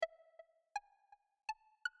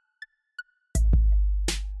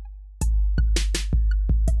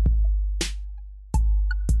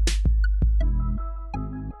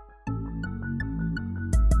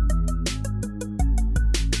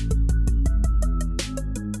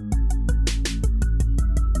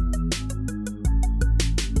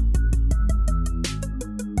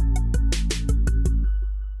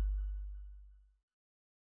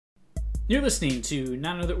You're listening to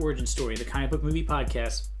Not Another Origin Story, the comic book movie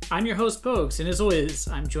podcast. I'm your host, Pogues, and as always,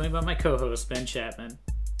 I'm joined by my co-host, Ben Chapman.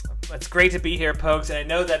 It's great to be here, Pogues, and I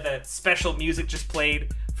know that the special music just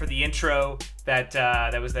played for the intro, that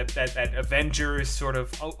was that Avengers sort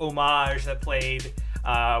of homage that played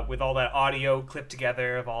with all that audio clipped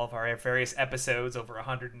together of all of our various episodes, over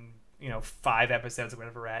 105 episodes or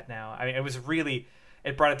whatever we're at now. I mean,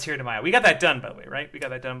 it brought a tear to my eye. We got that done, by the way, right? We got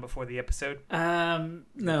that done before the episode.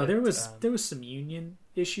 No, there was some union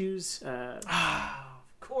issues. Of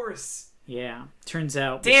course. Yeah, turns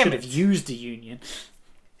out we should have used a union.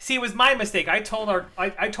 See, it was my mistake. I told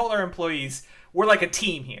our employees we're like a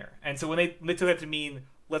team here, and so when they took that to mean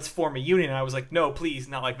let's form a union, I was like, no, please,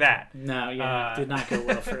 not like that. No, yeah, it did not go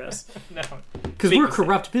well for us. No, because we're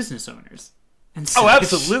corrupt business owners. And so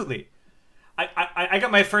absolutely. I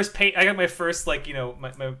got my first pay. I got my first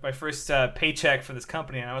my first paycheck for this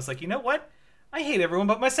company, and I was like, you know what? I hate everyone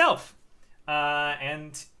but myself.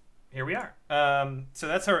 And here we are. So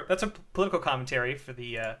that's our political commentary for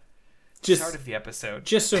the start of the episode.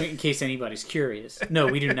 Just so in case anybody's curious, no,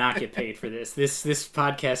 we do not get paid for this. This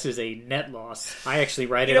podcast is a net loss. I actually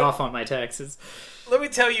write it off on my taxes. Let me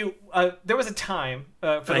tell you, there was a time.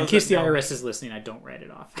 In case the IRS is listening, I don't write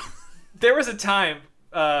it off. There was a time.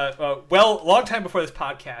 A long time before this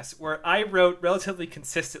podcast, where I wrote relatively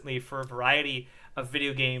consistently for a variety of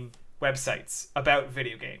video game websites about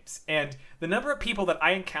video games. And the number of people that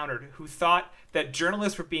I encountered who thought that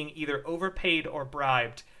journalists were being either overpaid or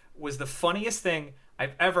bribed was the funniest thing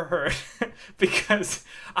I've ever heard, because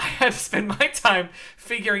I had to spend my time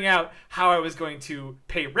figuring out how I was going to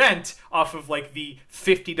pay rent off of like the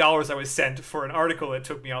 $50 I was sent for an article that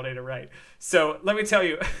took me all day to write. So let me tell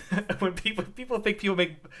you, when people think people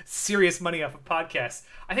make serious money off of podcasts,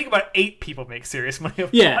 I think about 8 people make serious money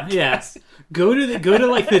off podcasts. Yeah. Go to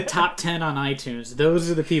like the top 10 on iTunes. Those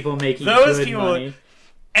are the people making good money.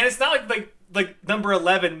 And it's not like number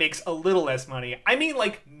 11 makes a little less money. I mean,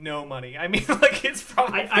 like, no money. I mean, like, it's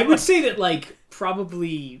probably... I would say that, like,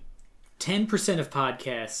 probably 10% of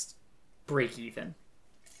podcasts break even.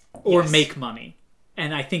 Or make money.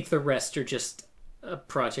 And I think the rest are just a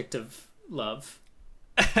project of love.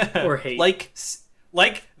 Or hate. like this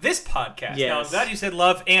podcast. Yes. Now, I'm glad you said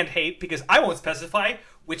love and hate, because I won't specify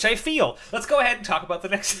which I feel. Let's go ahead and talk about the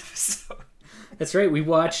next episode. That's right. We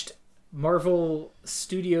watched Marvel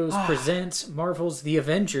Studios present Marvel's The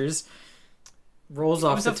Avengers. Rolls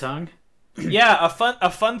off the tongue. Yeah, a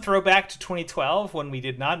fun throwback to 2012, when we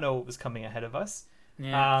did not know what was coming ahead of us.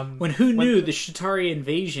 Yeah. When knew the Chitauri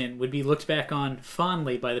invasion would be looked back on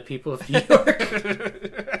fondly by the people of New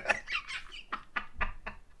York.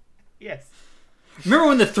 Yes. Remember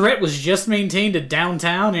when the threat was just maintained to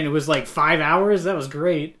downtown and it was like 5 hours? That was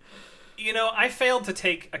great. You know, I failed to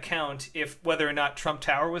take account whether or not Trump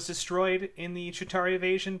Tower was destroyed in the Chitauri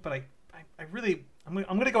invasion, but I'm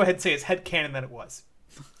going to go ahead and say it's headcanon that it was.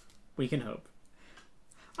 We can hope.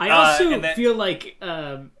 I also feel like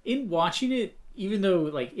in watching it, even though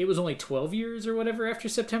like it was only 12 years or whatever after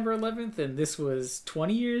September 11th, and this was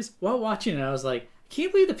 20 years, while watching it, I was like, I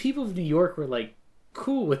can't believe the people of New York were like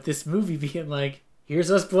cool with this movie being like, here's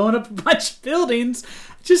us blowing up a bunch of buildings.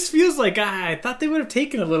 It just feels like I thought they would have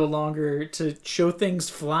taken a little longer to show things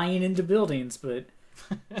flying into buildings, but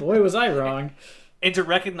boy, was I wrong. Into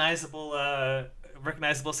recognizable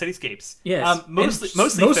cityscapes. Yes, most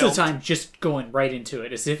of the time just going right into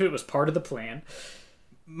it as if it was part of the plan.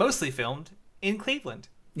 Mostly filmed in Cleveland.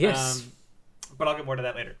 Yes, but I'll get more to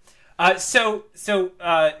that later. So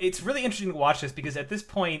it's really interesting to watch this, because at this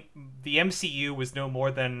point the MCU was no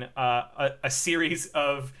more than a series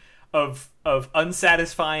of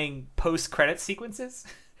unsatisfying post-credit sequences.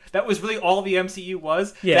 That was really all the MCU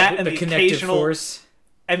was. Yeah, that and the connective force.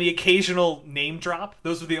 And the occasional name drop.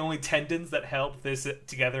 Those were the only tendons that held this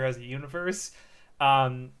together as a universe.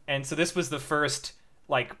 And so this was the first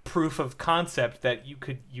like proof of concept that you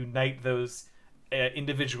could unite those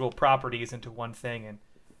individual properties into one thing. And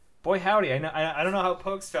boy, howdy! I don't know how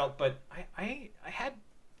Pogues felt, but I had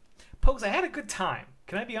a good time.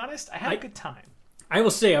 Can I be honest? I had a good time. I will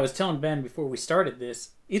say, I was telling Ben before we started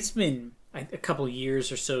this, it's been a couple years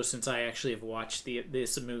or so since I actually have watched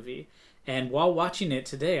this movie. And while watching it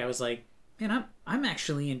today, I was like, man, I'm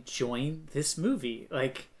actually enjoying this movie.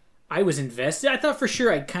 Like, I was invested. I thought for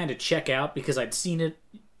sure I'd kind of check out because I'd seen it,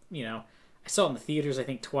 I saw it in the theaters, I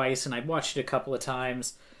think, twice, and I'd watched it a couple of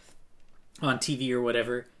times on TV or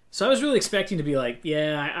whatever. So I was really expecting to be like,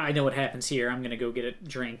 yeah, I know what happens here. I'm going to go get a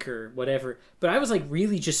drink or whatever. But I was like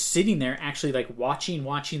really just sitting there actually like watching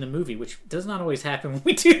the movie, which does not always happen when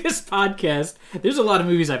we do this podcast. There's a lot of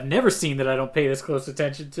movies I've never seen that I don't pay this close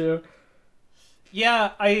attention to.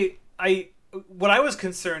 Yeah, I what I was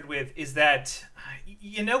concerned with is that,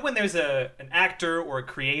 when there's an actor or a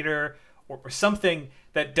creator or something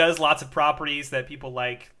that does lots of properties that people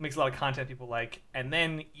like, makes a lot of content people like, and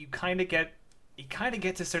then you kind of get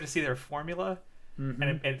to sort of see their formula. Mm-hmm.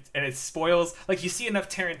 And it spoils. Like, you see enough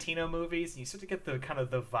Tarantino movies, and you start to get the kind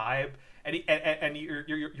of the vibe, and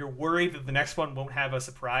you're worried that the next one won't have a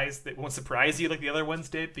surprise that won't surprise you like the other ones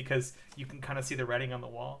did, because you can kind of see the writing on the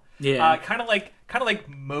wall. Yeah, kind of like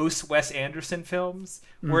most Wes Anderson films,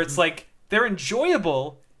 where it's like they're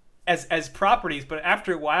enjoyable as properties, but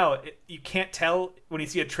after a while, you can't tell when you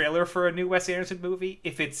see a trailer for a new Wes Anderson movie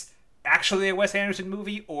if it's actually a Wes Anderson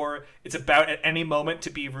movie, or it's about at any moment to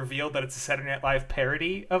be revealed that it's a Saturday Night Live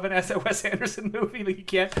parody of an Wes Anderson movie.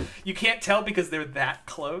 Like, you can't tell because they're that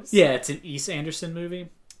close. Yeah, it's an East Anderson movie.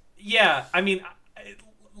 Yeah, I mean,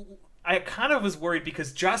 I kind of was worried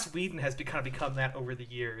because Joss Whedon has kind of become that over the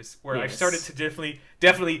years, where I've started to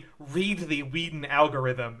definitely read the Whedon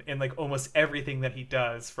algorithm in like almost everything that he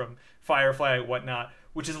does, from Firefly and whatnot,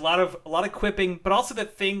 which is a lot of quipping, but also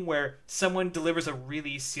that thing where someone delivers a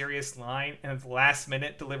really serious line and at the last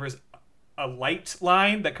minute delivers a light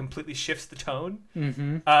line that completely shifts the tone.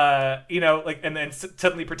 Mm-hmm. And then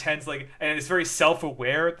suddenly pretends like, and it's very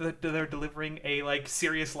self-aware that they're delivering a like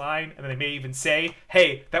serious line, and then they may even say,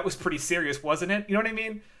 "Hey, that was pretty serious, wasn't it?" You know what I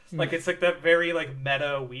mean? Mm-hmm. Like, it's like that very like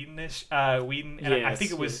meta Whedonish Whedon, and I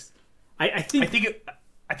think it was. I think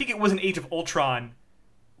it was an Age of Ultron,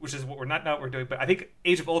 which is what we're doing, but I think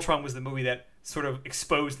Age of Ultron was the movie that sort of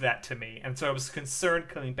exposed that to me, and so I was concerned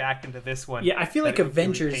coming back into this one. Yeah, I feel like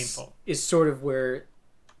Avengers is sort of where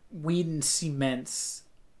Whedon cements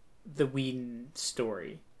the Whedon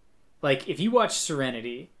story. Like, if you watch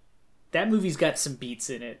Serenity, that movie's got some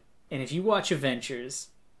beats in it, and if you watch Avengers,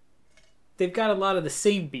 they've got a lot of the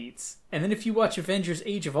same beats, and then if you watch Avengers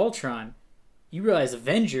Age of Ultron, you realize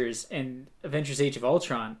Avengers and Avengers Age of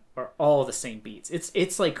Ultron are all the same beats.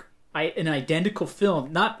 It's like an identical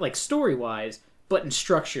film, not like story-wise, but in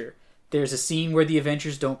structure. There's a scene where the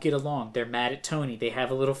Avengers don't get along. They're mad at Tony. They have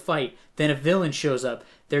a little fight. Then a villain shows up.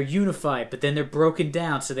 They're unified, but then they're broken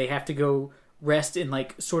down, so they have to go rest and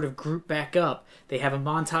like sort of group back up. They have a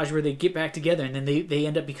montage where they get back together, and then they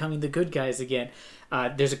end up becoming the good guys again.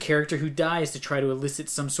 There's a character who dies to try to elicit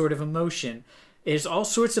some sort of emotion. There's all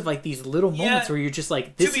sorts of like these little moments where you're just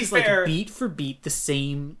like, this is fair, like beat for beat the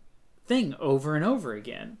same thing over and over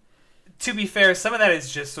again. To be fair, some of that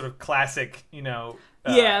is just sort of classic,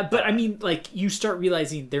 but I mean, like, you start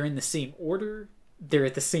realizing they're in the same order, they're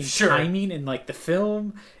at the same timing in like the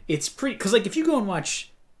film. It's pretty, because like if you go and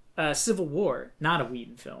watch Civil War, not a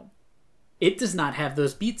Whedon film, it does not have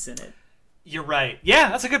those beats in it. You're right. Yeah,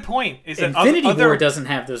 that's a good point. Infinity War doesn't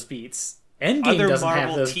have those beats. Endgame other doesn't Marvel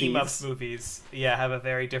have those team-up beats. movies, have a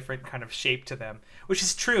very different kind of shape to them, which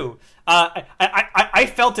is true.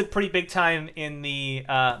 I felt it pretty big time in the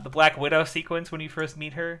Black Widow sequence when you first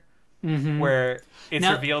meet her, where it's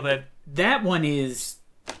revealed that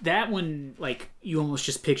one, like, you almost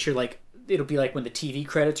just picture, like, it'll be like when the TV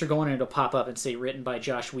credits are going and it'll pop up and say written by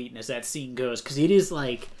Josh Whedon as that scene goes, because it is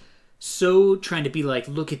like so trying to be like,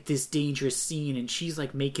 look at this dangerous scene, and she's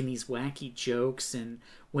like making these wacky jokes, and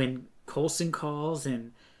when Coulson calls,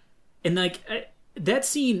 and like that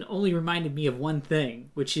scene only reminded me of one thing,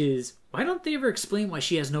 which is, why don't they ever explain why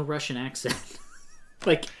she has no Russian accent?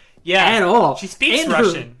 Like, at all. She speaks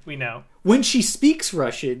Russian, we know. When she speaks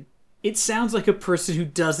Russian, it sounds like a person who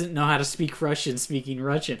doesn't know how to speak Russian speaking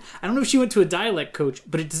Russian. I don't know if she went to a dialect coach,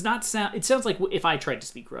 but it does not sound, it sounds like if I tried to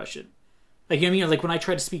speak Russian. Like, you know what I mean? Like when I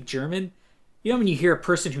try to speak German, you know when you hear a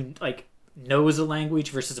person who like knows a language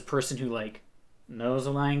versus a person who like knows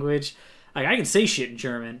a language? Like, I can say shit in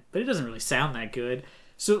German, but it doesn't really sound that good.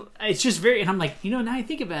 So it's just very, and I'm like, now I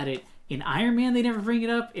think about it, in Iron Man they never bring it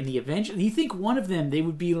up, in the Avengers, you think one of them, they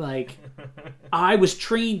would be like, I was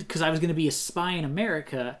trained because I was going to be a spy in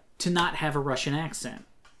America to not have a Russian accent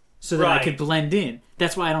so that I could blend in.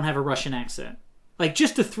 That's why I don't have a Russian accent. Like,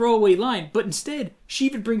 just a throwaway line, but instead she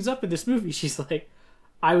even brings up in this movie, she's like,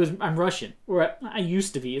 I'm Russian, or I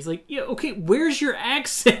used to be. It's like, yeah, okay, where's your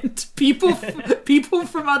accent? People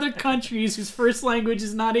from other countries whose first language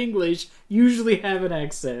is not English usually have an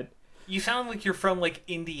accent. You sound like you're from like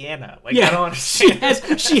Indiana. Like, I don't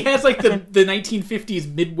understand. She has like the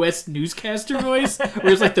 1950s Midwest newscaster voice,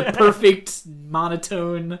 where it's like the perfect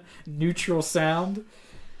monotone neutral sound.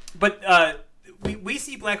 But we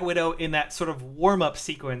see Black Widow in that sort of warm-up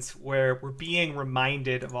sequence where we're being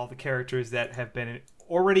reminded of all the characters that have been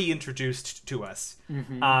already introduced to us.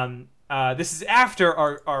 Mm-hmm. This is after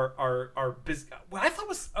our what I thought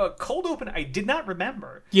was a cold open I did not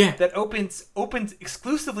remember. Yeah, that opens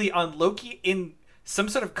exclusively on Loki in some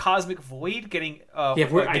sort of cosmic void getting a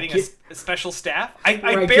special staff. I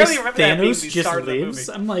Thanos barely remember that being the just start of the lives.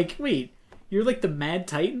 movie. I'm like, wait, you're like the Mad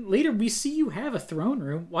Titan? Later we see you have a throne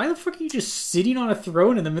room. Why the fuck are you just sitting on a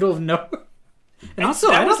throne in the middle of nowhere? And also,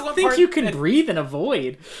 I don't think you can breathe in a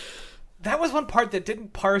void. That was one part that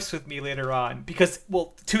didn't parse with me later on because,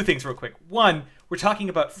 well, two things real quick. One, we're talking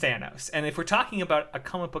about Thanos, and if we're talking about a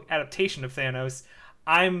comic book adaptation of Thanos,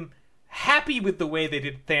 I'm happy with the way they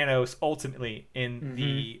did Thanos ultimately in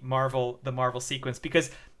the Marvel sequence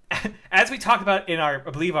because, as we talked about in our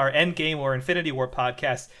Endgame or Infinity War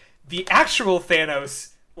podcast, the actual Thanos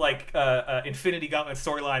Infinity Gauntlet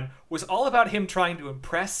storyline was all about him trying to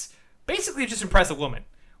impress a woman.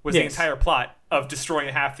 Was the entire plot of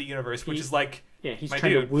destroying half the universe, which is like... Yeah, he's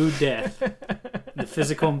trying to woo death. The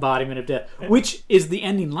physical embodiment of death. Which is the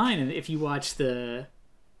ending line. And if you watch the...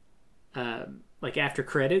 after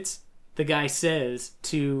credits, the guy says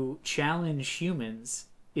to challenge humans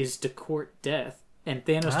is to court death. And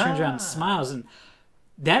Thanos turns around and smiles. And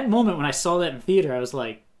that moment when I saw that in theater, I was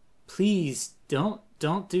like, please don't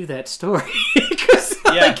do that story. Because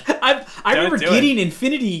I remember getting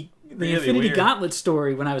Infinity Gauntlet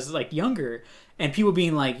story when I was like younger, and people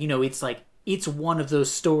being like, it's one of those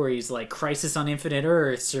stories like Crisis on Infinite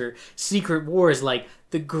Earths or Secret Wars, like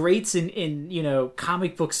the greats in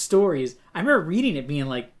comic book stories. I remember reading it being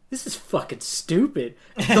like, this is fucking stupid.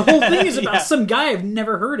 The whole thing is about some guy I've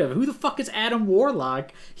never heard of. Who the fuck is Adam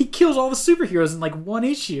Warlock? He kills all the superheroes in like one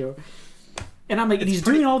issue. And I'm like, he's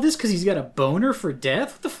doing all this because he's got a boner for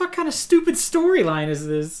death? What the fuck kind of stupid storyline is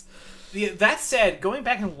this? That said, going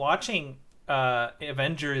back and watching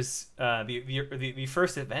Avengers, the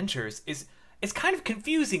first Avengers, is kind of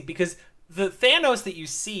confusing because the Thanos that you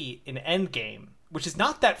see in Endgame, which is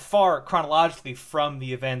not that far chronologically from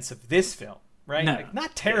the events of this film, right? No. Like,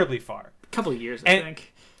 not terribly far. A couple of years, I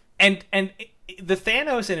think. And the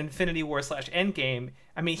Thanos in Infinity War / Endgame,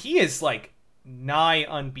 I mean, he is like nigh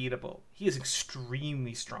unbeatable. He is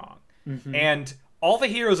extremely strong. Mm-hmm. And all the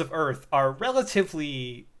heroes of Earth are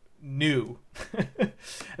relatively new.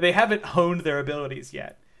 They haven't honed their abilities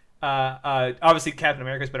yet. Obviously Captain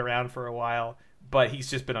America's been around for a while, but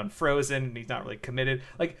he's just been unfrozen and he's not really committed.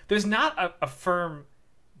 Like, there's not a firm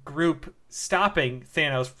group stopping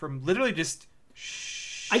Thanos from literally just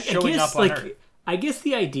showing up on Earth. I guess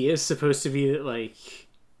the idea is supposed to be that, like,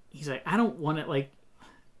 he's like, I don't want to, like,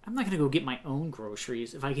 I'm not going to go get my own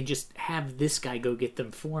groceries if I can just have this guy go get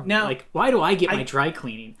them for me. Now, like, why do I get my dry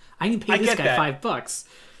cleaning? I can pay this guy $5.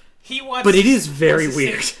 But it is very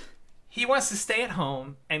weird. He wants to stay at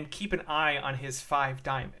home and keep an eye on his 5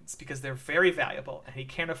 diamonds because they're very valuable and he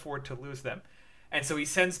can't afford to lose them. And so he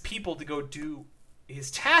sends people to go do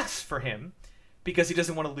his tasks for him because he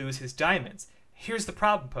doesn't want to lose his diamonds. Here's the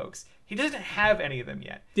problem, Pokes. He doesn't have any of them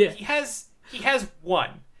yet. Yeah. He has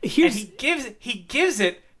one. And he gives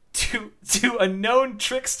it to a known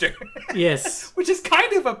trickster. Yes. Which is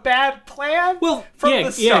kind of a bad plan from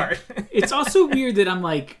the start. Yeah. It's also weird that I'm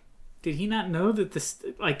like, did he not know that this...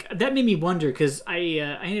 Like, that made me wonder, because I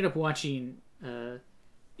ended up watching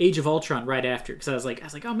Age of Ultron right after, because I was like,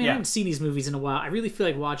 oh man, I haven't seen these movies in a while. I really feel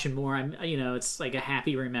like watching more. It's like a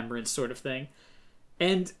happy remembrance sort of thing.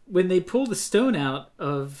 And when they pulled the stone out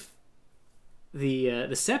of the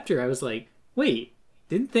scepter, I was like, wait,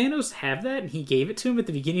 didn't Thanos have that and he gave it to him at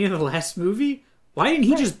the beginning of the last movie? Why didn't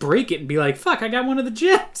he just break it and be like, fuck, I got one of the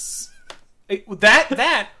gems?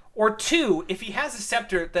 Or 2, if he has a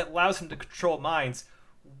scepter that allows him to control minds,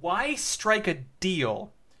 why strike a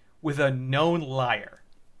deal with a known liar?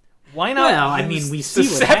 Why not? Well, I mean, we see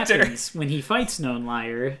what happens when he fights known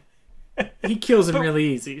liar. He kills him really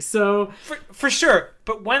easy. So for sure,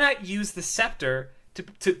 but why not use the scepter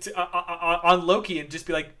to on Loki and just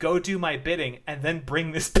be like, go do my bidding, and then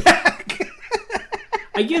bring this back?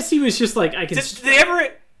 I guess he was just like, I can. Did they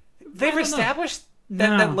ever established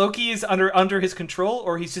that Loki is under his control,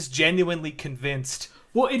 or he's just genuinely convinced?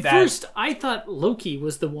 Well, at first, I thought Loki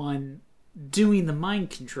was the one doing the mind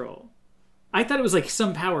control. I thought it was like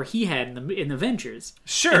some power he had in Avengers.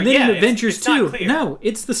 Sure, and then in Avengers 2, no,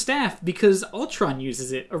 it's the staff, because Ultron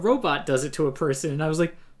uses it. A robot does it to a person, and I was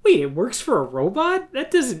like, wait, it works for a robot?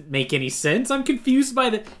 That doesn't make any sense. I'm confused by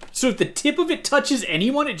the... So if the tip of it touches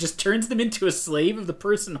anyone, it just turns them into a slave of the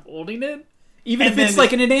person holding it? Even if it's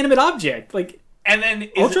like an inanimate object. Like, and then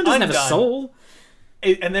Ultron doesn't have a soul.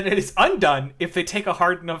 And then it is undone if they take a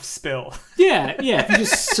hard enough spill. Yeah, if you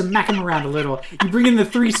just smack them around a little. You bring in the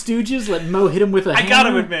Three Stooges, let Mo hit him with a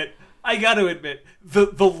hammer. I gotta admit,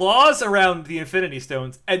 the laws around the Infinity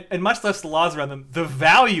Stones, and much less the laws around them, the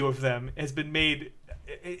value of them has been made...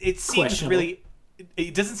 It seems really...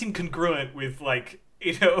 It doesn't seem congruent with, like,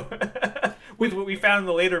 with with what we found in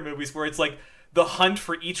the later movies, where it's like the hunt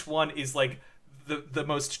for each one is like the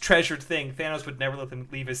most treasured thing. Thanos would never let them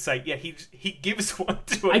leave his sight. Yeah, he gives one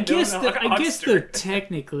to a I guess monster. they're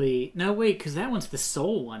technically no wait, because that one's the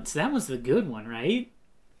soul one. So that one's the good one, right?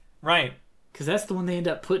 Right. Because that's the one they end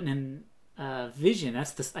up putting in Vision. I'm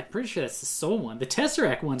pretty sure that's the soul one. The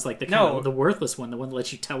Tesseract one's like the worthless one, the one that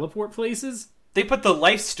lets you teleport places. They put the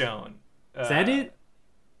Life Stone. Is that it?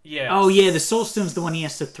 Yeah. Oh yeah, the Soul Stone's the one he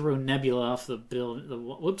has to throw Nebula off the build.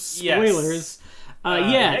 Whoops, spoilers.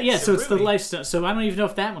 Yes. So it's the Life Stone. So I don't even know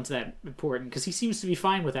if that one's that important because he seems to be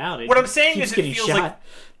fine without it. What I'm saying is, it feels like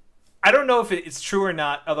I don't know if it's true or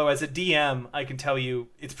not. Although as a DM, I can tell you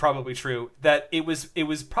it's probably true that it was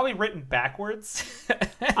probably written backwards.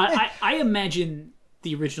 I imagine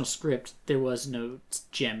the original script there was no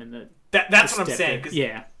gem in the. That's what I'm saying.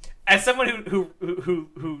 Yeah. As someone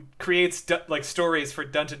who creates stories for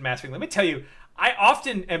dungeon mastering, let me tell you, I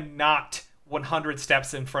often am not 100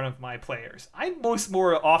 steps in front of my players. I'm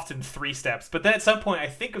more often 3 steps, but then at some point I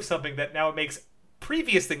think of something that now makes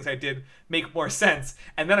previous things I did make more sense,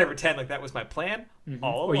 and then I pretend like that was my plan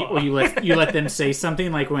all along. Or you let them say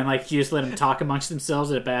something like when you just let them talk amongst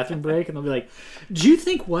themselves at a bathroom break, and they'll be like, "Do you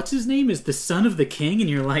think what's his name is the son of the king?" And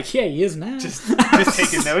you're like, "Yeah, he is now." Just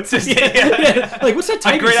taking notes. Yeah. Like, what's that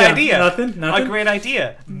type? A great idea. Nothing. A great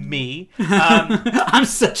idea. Me. I'm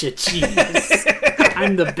such a genius.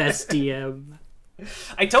 I'm the best DM.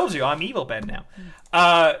 I told you, I'm evil Ben now.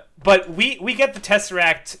 But we get the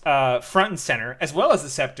Tesseract front and center, as well as the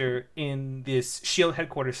Scepter, in this S.H.I.E.L.D.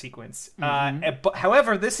 headquarters sequence. But,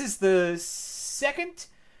 however, this is the second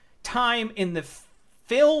time in the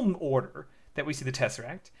film order that we see the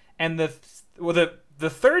Tesseract, and the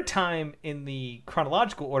third time in the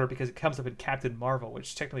chronological order because it comes up in Captain Marvel,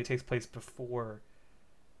 which technically takes place before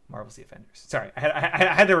Marvel's The Avengers. Sorry,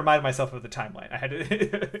 I had to remind myself of the timeline. I had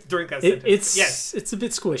to during that sentence. It's a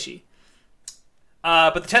bit squishy.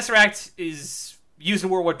 But the Tesseract is used in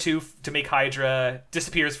World War II to make Hydra,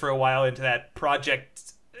 disappears for a while into that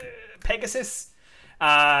Project Pegasus,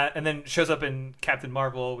 and then shows up in Captain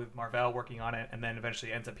Marvel with Marvel working on it, and then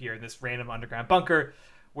eventually ends up here in this random underground bunker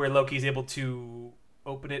where Loki's able to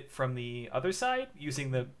open it from the other side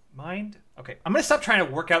using the mind. Okay, I'm going to stop trying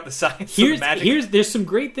to work out the science of magic. There's some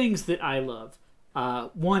great things that I love.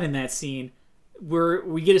 One, in that scene, where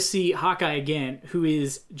we get to see Hawkeye again, who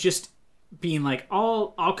is just being like,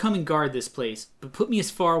 I'll come and guard this place, but put me as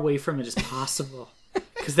far away from it as possible,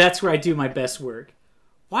 because that's where I do my best work.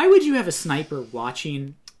 Why would you have a sniper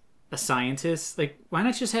watching a scientist? Like, why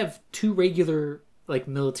not just have 2 regular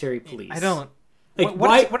military police? I don't.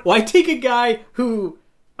 Why take a guy who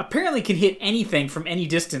apparently can hit anything from any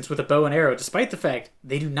distance with a bow and arrow, despite the fact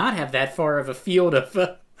they do not have that far of a field of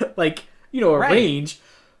range?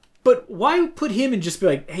 But why put him and just be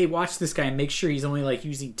like, hey, watch this guy and make sure he's only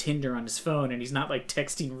using Tinder on his phone and he's not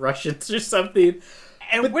texting Russians or something?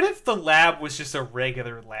 And what if the lab was just a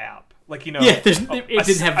regular lab? It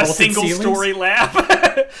didn't have a single ceilings? Story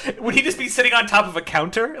lab. Would he just be sitting on top of a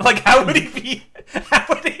counter? How would he be?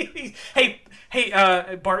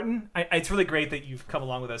 Hey, Barton, it's really great that you've come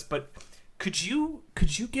along with us, but could you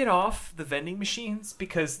get off the vending machines,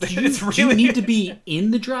 because do you need to be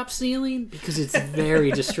in the drop ceiling, because it's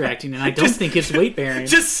very distracting and I don't think it's weight bearing.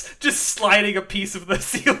 Just sliding a piece of the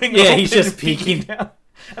ceiling. Yeah, he's just peeking down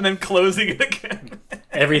and then closing it again.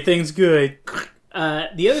 Everything's good.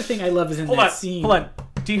 The other thing I love is in that scene. Hold on.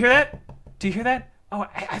 Do you hear that? Oh,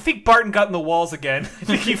 I think Barton got in the walls again. I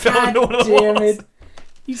think he fell into one of the walls.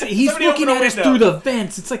 He's looking at us through the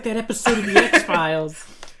vents. It's like that episode of the X-Files.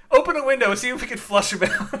 Open a window, see if we can flush him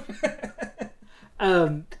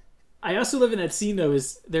out. I also love in that scene, though,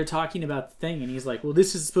 is they're talking about the thing, and he's like, well,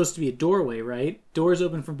 this is supposed to be a doorway, right? Doors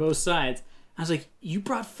open from both sides. I was like, you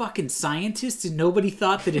brought fucking scientists, and nobody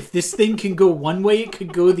thought that if this thing can go one way, it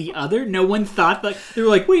could go the other? No one thought that. They were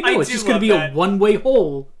like, wait, no, it's just going to be a one-way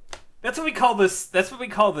hole. That's what we call this. That's what we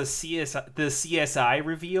call the CSI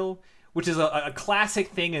reveal, which is a classic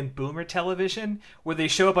thing in boomer television, where they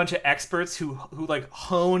show a bunch of experts who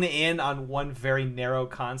hone in on one very narrow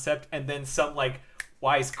concept, and then some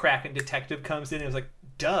wisecracking detective comes in and is like,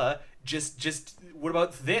 duh, just what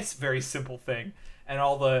about this very simple thing? And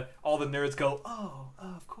all the nerds go, oh,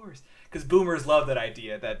 of course, because boomers love that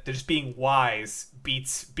idea that just being wise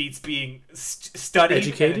beats being studied,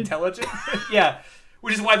 educated, and intelligent. Yeah,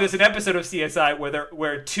 which is why there's an episode of CSI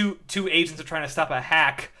where two agents are trying to stop a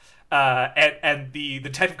hack. And the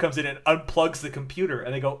detective comes in and unplugs the computer,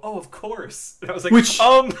 and they go, "Oh, of course." And I was like,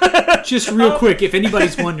 just real quick, if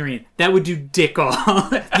anybody's wondering, that would do dick off.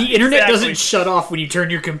 The internet doesn't shut off when you turn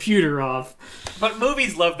your computer off. But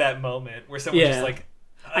movies love that moment where someone's just like,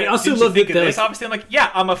 I also didn't you love think that of this. Obviously, I'm like,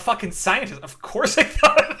 yeah, I'm a fucking scientist. Of course, I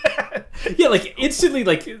thought of that. Yeah, like instantly,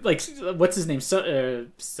 like what's his name,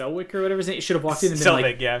 Selwick or whatever his name, should have walked in and been Selvig,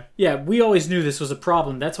 like, yeah. yeah, we always knew this was a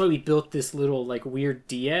problem. That's why we built this little like weird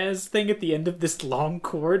Diaz thing at the end of this long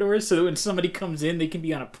corridor, so that when somebody comes in, they can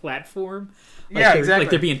be on a platform. Like Yeah, exactly.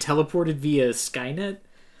 Like they're being teleported via Skynet.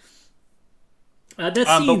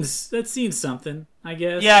 That seems something, I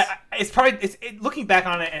guess. Yeah, it's probably looking back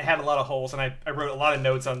on it, it had a lot of holes, and I wrote a lot of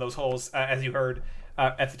notes on those holes, as you heard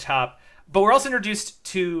at the top. But we're also introduced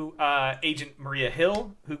to Agent Maria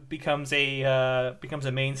Hill, who becomes a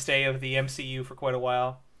mainstay of the MCU for quite a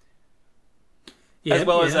while. Yeah, as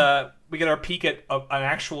well as we get our peek at an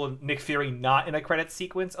actual Nick Fury not in a credit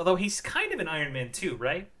sequence, although he's kind of an Iron Man 2,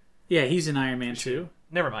 right? Yeah, he's an Iron Man 2.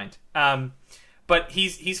 Never mind. But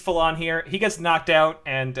he's full on here. He gets knocked out,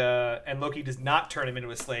 and Loki does not turn him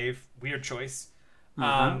into a slave. Weird choice.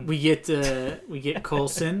 We get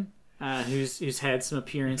Coulson, who's had some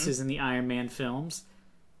appearances in the Iron Man films.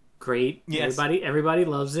 Great. Yes. Everybody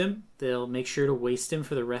loves him. They'll make sure to waste him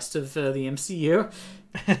for the rest of the MCU.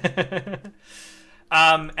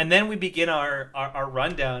 And then we begin our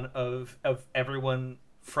rundown of everyone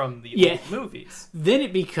from the old movies. Then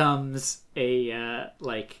it becomes a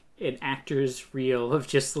an actor's reel of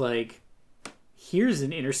just like, here's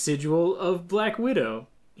an interstitial of Black Widow.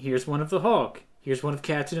 Here's one of the Hulk. Here's one of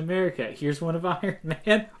Captain America. Here's one of Iron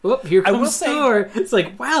Man. Oh, here comes Thor. It's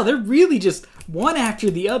like, wow, they're really just one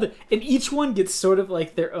after the other. And each one gets sort of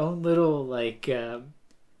like their own little like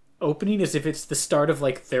opening, as if it's the start of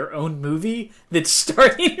like their own movie that's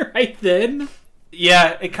starting right then.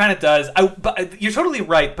 Yeah, it kind of does. But you're totally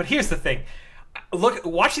right. But here's the thing.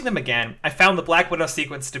 Watching them again, I found the Black Widow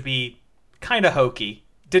sequence to be kind of hokey.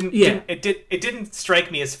 It didn't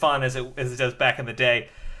strike me as fun as it does back in the day.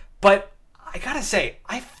 But I gotta say,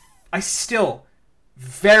 I still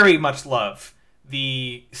very much love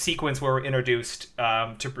the sequence where we're introduced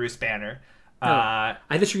to Bruce Banner. I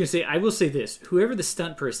thought you were gonna say. I will say this: whoever the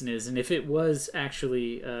stunt person is, and if it was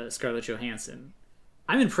actually Scarlett Johansson,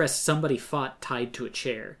 I'm impressed somebody fought tied to a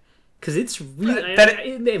chair. Because it's really... That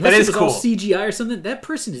is cool. All CGI or something, that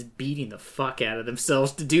person is beating the fuck out of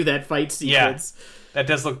themselves to do that fight sequence. Yeah, that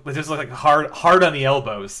does look like hard on the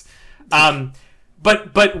elbows.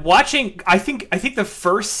 But watching... I think the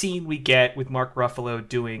first scene we get with Mark Ruffalo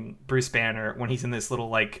doing Bruce Banner when he's in this little,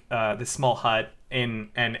 like, this small hut and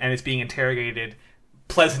it's being interrogated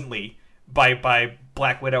pleasantly by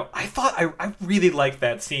Black Widow. I really liked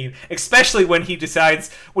that scene. Especially when he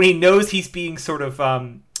knows he's being sort of...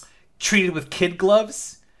 treated with kid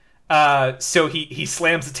gloves, so he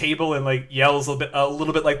slams the table and like yells a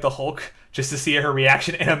little bit like the Hulk just to see her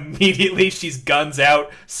reaction, and immediately she's guns out,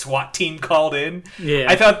 SWAT team called in. Yeah,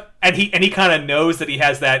 I thought, and he kind of knows that he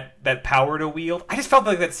has that power to wield. I just felt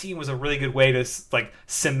like that scene was a really good way to like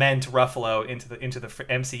cement Ruffalo into the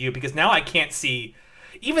MCU, because now I can't see,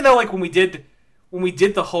 even though like when we did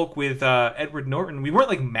the Hulk with Edward Norton, we weren't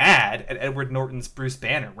like mad at Edward Norton's Bruce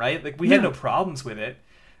Banner, right? Like we had no problems with it.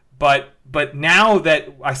 But now that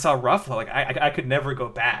I saw Ruffalo, like I could never go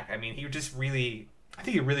back. I mean, I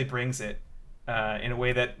think he really brings it in a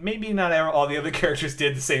way that maybe not all the other characters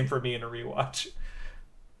did the same for me in a rewatch.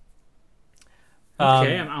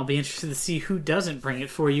 Okay, I'll be interested to see who doesn't bring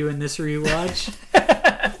it for you in this rewatch.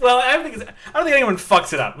 Well, I don't think anyone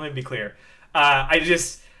fucks it up. Let me be clear. I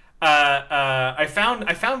found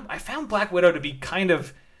Black Widow to be kind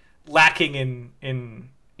of lacking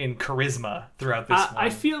in charisma throughout this one. I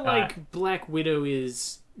feel like Black Widow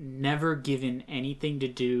is never given anything to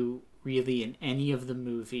do really in any of the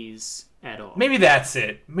movies at all. Maybe that's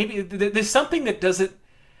it. Maybe there's something that doesn't.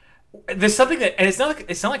 There's something that, and it's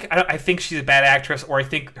not like I think she's a bad actress, or I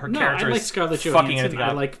think her character I like is Scarlett fucking Johansson. anything up.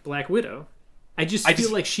 I like Black Widow. I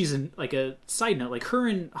feel like she's like a side note. Like her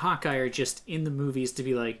and Hawkeye are just in the movies to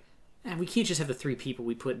be like, we can't just have the 3 people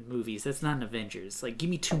we put in movies. That's not an Avengers. Like, give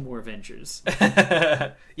me 2 more Avengers.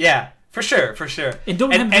 Yeah, for sure. And don't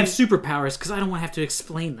have them have superpowers, because I don't want to have to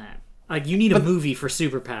explain that. Like, you need a movie for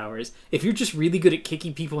superpowers. If you're just really good at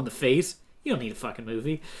kicking people in the face, you don't need a fucking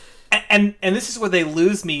movie. And this is where they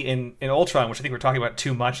lose me in Ultron, which I think we're talking about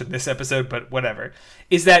too much in this episode, but whatever.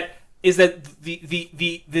 Is that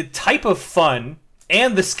the type of fun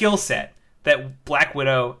and the skill set that Black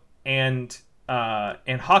Widow and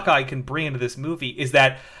Hawkeye can bring into this movie is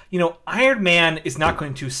that, Iron Man is not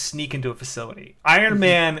going to sneak into a facility. Iron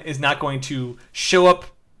Man is not going to show up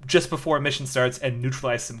just before a mission starts and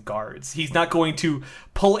neutralize some guards. He's not going to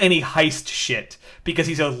pull any heist shit because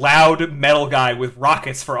he's a loud metal guy with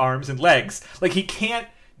rockets for arms and legs. Like, he can't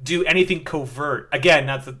do anything covert. Again,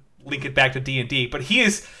 not link it back to D&D, but he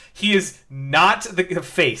is not the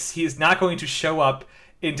face. He is not going to show up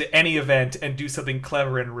into any event and do something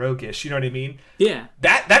clever and roguish. You know what I mean? Yeah.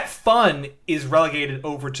 That fun is relegated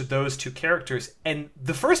over to those two characters, and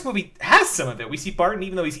the first movie has some of it. We see Barton,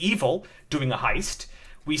 even though he's evil, doing a heist.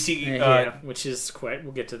 We see, which is quite.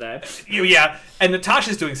 We'll get to that. Yeah, and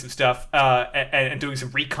Natasha's doing some stuff and doing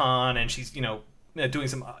some recon, and she's doing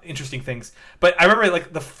some interesting things. But I remember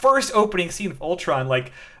like the first opening scene of Ultron,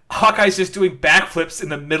 like Hawkeye's just doing backflips in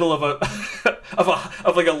the middle of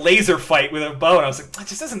of like a laser fight with a bow, and I was like, that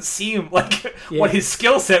just doesn't seem like what his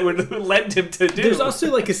skill set would lend him to do. There's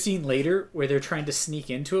also like a scene later where they're trying to sneak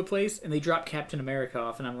into a place and they drop Captain America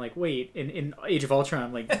off, and I'm like, wait, in Age of Ultron,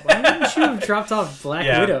 I'm like, why didn't you have dropped off Black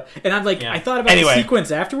Widow? And I'm like, I thought about the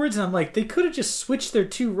sequence afterwards, and I'm like, they could have just switched their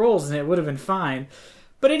two roles and it would have been fine.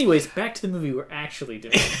 But anyways, back to the movie we're actually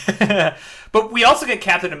doing. But we also get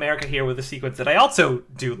Captain America here with a sequence that I also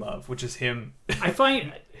do love, which is him. I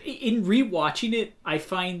find, in rewatching it, I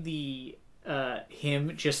find the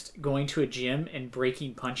him just going to a gym and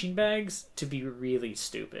breaking punching bags to be really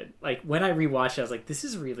stupid. Like, when I rewatched it, I was like, this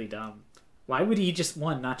is really dumb. Why would he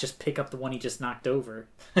not just pick up the one he just knocked over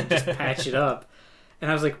and just patch it up?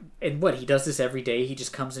 And I was like, and what, he does this every day? He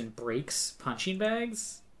just comes and breaks punching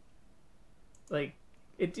bags? Like...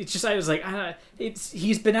 It's just, I was like,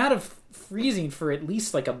 he's been out of freezing for at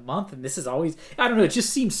least like a month, and this is always, I don't know, it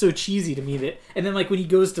just seems so cheesy to me that, and then like when he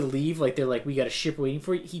goes to leave, like they're like, we got a ship waiting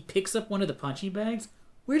for you, he picks up one of the punching bags.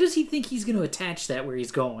 Where does he think he's going to attach that where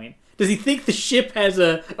he's going? Does he think the ship has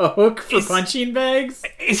a hook for punching bags?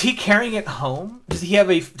 Is he carrying it home? Does he have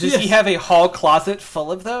a hall closet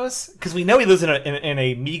full of those? Because we know he lives in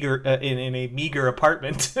a meager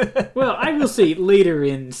apartment. Well, I will say later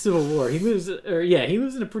in Civil War, he lives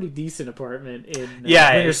in a pretty decent apartment in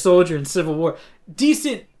Winter Soldier and Civil War.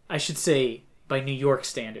 Decent, I should say, by New York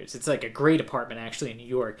standards. It's like a great apartment actually in New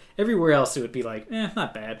York. Everywhere else it would be like,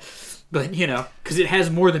 not bad. But, because it has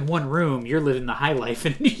more than one room, you're living the high life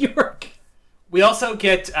in New York. We also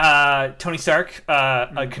get Tony Stark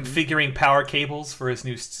configuring power cables for his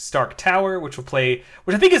new Stark Tower, which I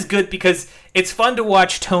think is good because it's fun to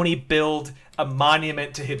watch Tony build a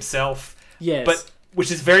monument to himself. Yes. But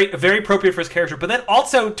which is very, very appropriate for his character. But then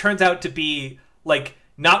also turns out to be like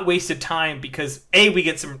not wasted time because we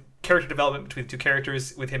get some character development between the two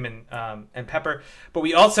characters with him and Pepper, but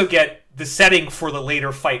we also get the setting for the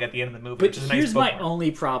later fight at the end of the movie. But which is a here's nice my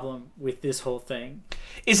only problem with this whole thing: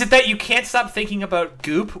 is it that you can't stop thinking about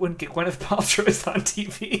Goop when Gwyneth Paltrow is on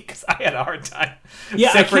TV? Because I had a hard time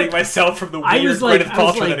separating myself from the weird Gwyneth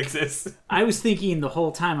Paltrow that exists. I was thinking the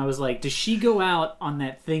whole time, I was like, does she go out on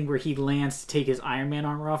that thing where he lands to take his Iron Man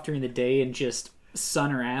armor off during the day and just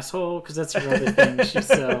sun her asshole? Because that's her other thing she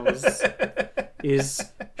sells. Is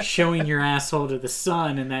showing your asshole to the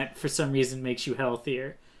sun, and that for some reason makes you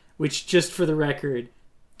healthier. Which, just for the record,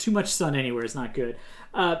 too much sun anywhere is not good.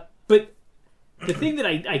 But the thing that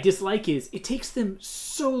I dislike is it takes them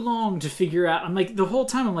so long to figure out. I'm like, the whole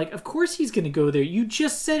time I'm like, of course he's going to go there. You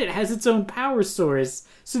just said it has its own power source,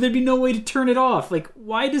 so there'd be no way to turn it off. Like,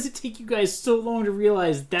 why does it take you guys so long to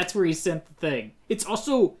realize that's where he sent the thing? It's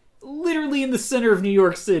also literally in the center of New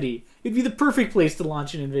York City. It'd be the perfect place to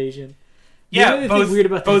launch an invasion. The other thing weird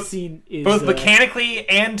about this scene is both mechanically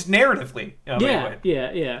and narratively.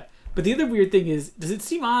 Yeah. But the other weird thing is, does it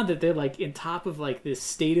seem odd that they're like in top of like this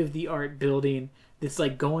state-of-the-art building that's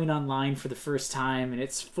like going online for the first time and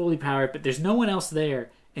it's fully powered, but there's no one else there,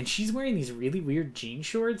 and she's wearing these really weird jean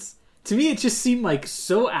shorts? To me, it just seemed like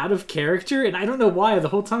so out of character, and I don't know why. The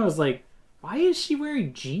whole time I was like, why is she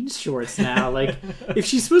wearing jeans shorts now? Like, if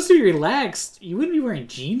she's supposed to be relaxed, you wouldn't be wearing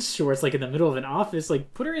jeans shorts like in the middle of an office.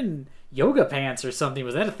 Like, put her in yoga pants or something.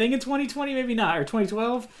 Was that a thing in 2020? Maybe not. Or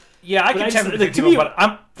 2012? Yeah, I can tell but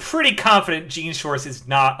I'm pretty confident jean shorts is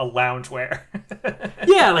not a loungewear.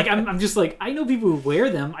 Yeah, like, I'm just like, I know people who wear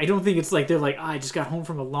them. I don't think it's like they're like, I just got home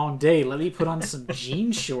from a long day. Let me put on some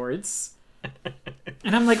jean shorts.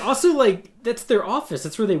 And I'm like, also, like, that's their office.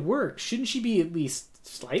 That's where they work. Shouldn't she be at least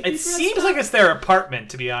slightly? It seems like it's their apartment,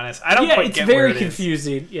 to be honest. I don't quite get where it is. It's very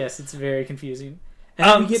confusing. Yes, it's very confusing. And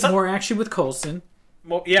then we get more action with Coulson.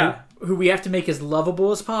 Well, yeah. Who we have to make as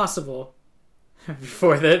lovable as possible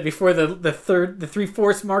before the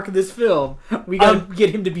 3/4 mark of this film. We got to get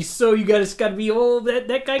him to be you got to be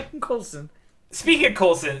that guy Coulson. Speaking of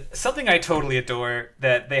Coulson, something I totally adore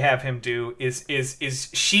that they have him do is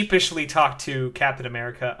sheepishly talk to Captain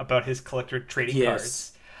America about his collector trading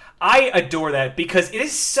cards. I adore that because it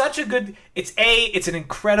is such a good... It's an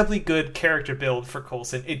incredibly good character build for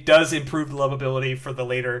Coulson. It does improve the lovability for the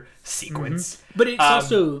later sequence. Mm-hmm. But it's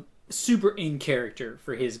also super in character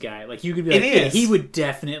for his guy. Like, you could be like, It yeah, is. he would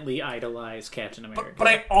definitely idolize Captain America. But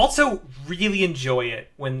I also really enjoy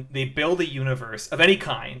it when they build a universe of any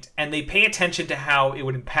kind and they pay attention to how it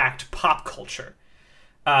would impact pop culture.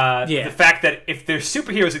 The fact that if their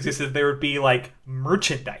superheroes existed, there would be like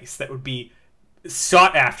merchandise that would be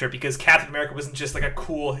sought after because Captain America wasn't just like a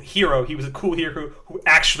cool hero; he was a cool hero who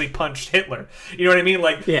actually punched Hitler. You know what I mean?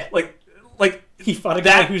 Like, like he fought a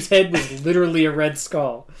guy whose head was literally a red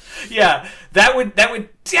skull. Yeah, that would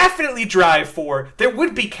definitely drive for there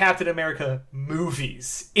would be Captain America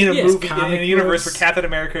movies in a movie in a universe where Captain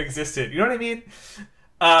America existed. You know what I mean?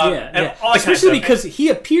 Especially because he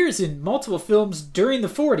appears in multiple films during the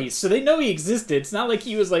 40s, so they know he existed. It's not like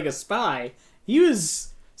he was like a spy. He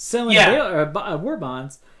was selling war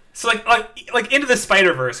bonds. So like Into the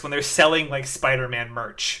Spider-Verse when they're selling like Spider-Man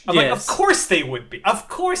merch. I'm like, of course they would be. Of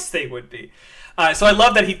course they would be. So I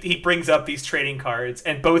love that he brings up these trading cards,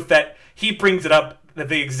 and both that he brings it up that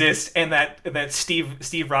they exist, and that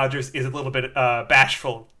Steve Rogers is a little bit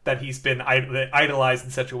bashful that he's been idolized in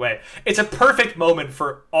such a way. It's a perfect moment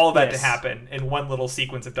for all that to happen in one little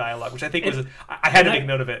sequence of dialogue, which I think I had to make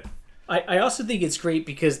note of it. I also think it's great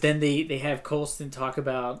because then they have Coulson talk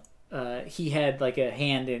about he had like a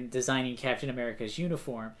hand in designing Captain America's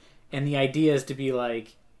uniform, and the idea is to be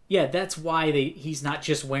like, yeah, that's why he's not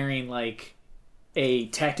just wearing like a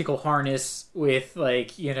tactical harness with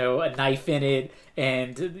like, you know, a knife in it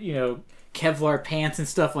and, you know, Kevlar pants and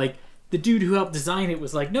stuff. Like, the dude who helped design it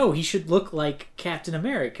was like, no, he should look like Captain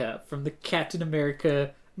America from the Captain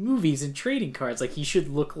America movies and trading cards. Like, he should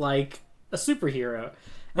look like a superhero.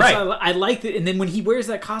 And right. So I liked it. And then when he wears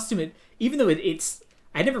that costume, even though it's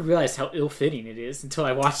I never realized how ill-fitting it is until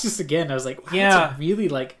I watched this again. I was like, wow, it's really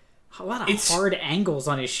like a lot of hard angles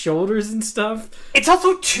on his shoulders and stuff. It's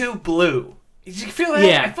also too blue. Did you feel that?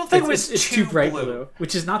 Yeah, I felt like it's too bright blue,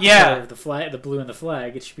 which is not the color of the flag, the blue in the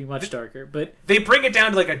flag. It should be much darker. But they bring it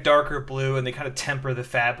down to like a darker blue, and they kind of temper the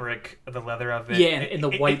fabric, the leather of it. Yeah, and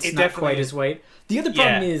the white's not quite as white. The other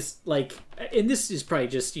problem is like, and this is probably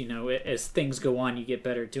just, you know, as things go on, you get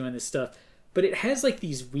better at doing this stuff. But it has like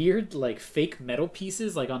these weird like fake metal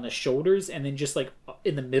pieces like on the shoulders, and then just like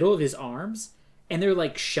in the middle of his arms. And they're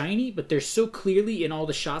like shiny, but they're so clearly in all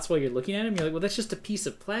the shots while you're looking at him. You're like, well, that's just a piece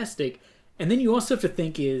of plastic. And then you also have to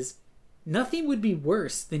think is, nothing would be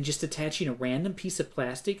worse than just attaching a random piece of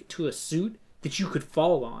plastic to a suit that you could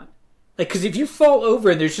fall on. Like, because if you fall over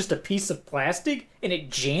and there's just a piece of plastic and it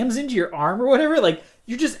jams into your arm or whatever, like,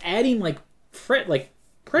 you're just adding, like,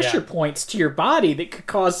 pressure points to your body that could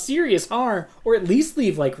cause serious harm or at least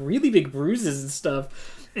leave, like, really big bruises and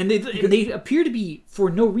stuff. And they appear to be for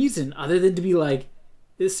no reason other than to be like,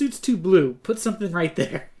 this suit's too blue. Put something right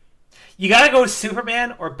there. You gotta go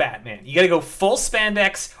Superman or Batman. You gotta go full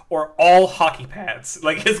spandex or all hockey pads.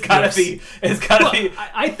 Like, it's gotta be.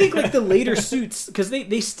 I think like the later suits, because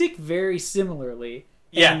they stick very similarly.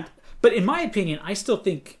 Yeah. But in my opinion, I still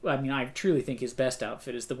think, I truly think his best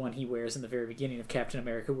outfit is the one he wears in the very beginning of Captain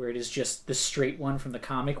America, where it is just the straight one from the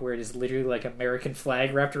comic, where it is literally like American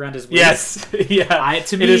flag wrapped around his waist. Yes. Yeah.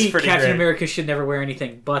 To me, Captain America should never wear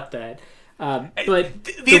anything but that. But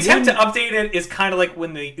the attempt to update it is kind of like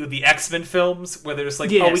when the X-Men films, where they're just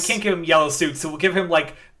like, oh, we can't give him yellow suits, so we'll give him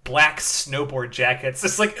like black snowboard jackets.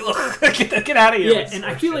 It's like, ugh, get out of here. Yeah, and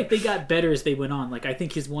I feel like they got better as they went on. Like, I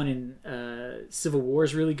think his one in Civil War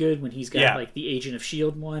is really good when he's got like the Agent of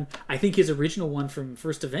S.H.I.E.L.D. one. I think his original one from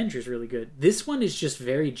First Avenger is really good. This one is just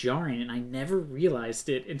very jarring, and I never realized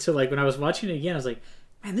it until like when I was watching it again. I was like,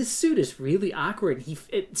 man, this suit is really awkward. And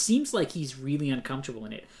it seems like he's really uncomfortable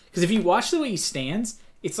in it. Because if you watch the way he stands,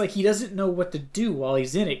 it's like he doesn't know what to do while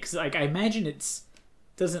he's in it. Because like I imagine it's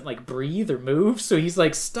doesn't like breathe or move, so he's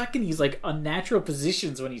like stuck in these like unnatural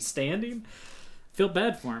positions when he's standing. Feel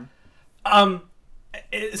bad for him.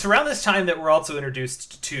 It's around this time that we're also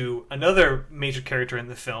introduced to another major character in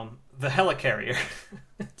the film, the Helicarrier.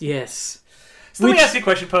 Yes. So let me ask you a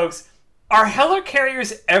question, folks. Are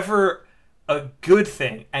helicarriers ever a good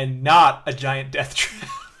thing and not a giant death trap?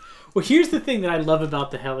 Well, here's the thing that I love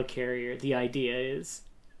about the Helicarrier. The idea is,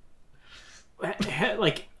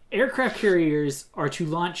 like, aircraft carriers are to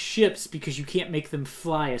launch ships because you can't make them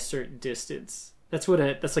fly a certain distance. That's what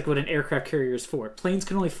an aircraft carrier is for. Planes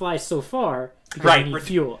can only fly so far because you need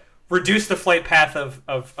fuel. Reduce the flight path of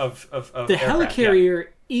the Helicarrier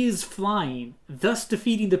is flying, thus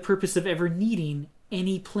defeating the purpose of ever needing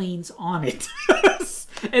any planes on it.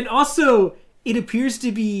 And also, it appears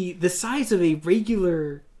to be the size of a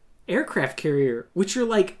regular aircraft carrier, which are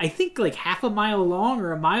like, I think like half a mile long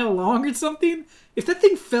or a mile long or something. If that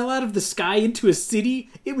thing fell out of the sky into a city,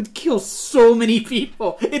 it would kill so many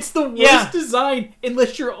people. It's the worst design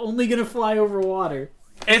unless you're only going to fly over water.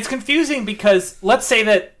 And it's confusing because let's say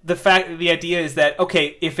that the idea is that,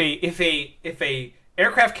 okay, if a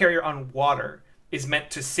aircraft carrier on water is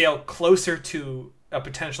meant to sail closer to a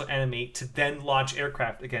potential enemy to then launch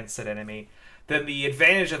aircraft against that enemy, then the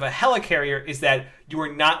advantage of a helicarrier is that you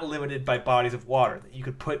are not limited by bodies of water. That you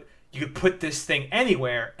could put this thing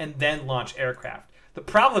anywhere and then launch aircraft. The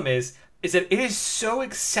problem is that it is so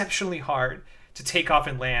exceptionally hard to take off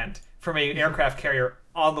and land from an aircraft carrier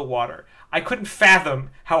on the water. I couldn't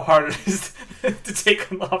fathom how hard it is to take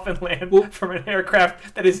off and land from an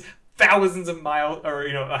aircraft that is thousands of miles, or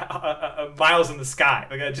miles in the sky.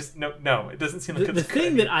 Like I just no, it doesn't seem like the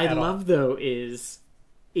thing that I love though is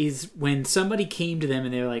when somebody came to them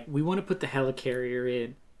and they were like, "We want to put the helicarrier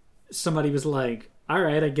in." Somebody was like, "All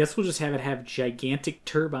right, I guess we'll just have gigantic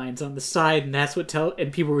turbines on the side," and that's what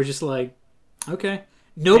and people were just like, "Okay."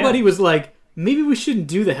 Nobody was like, maybe we shouldn't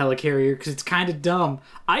do the helicarrier because it's kind of dumb.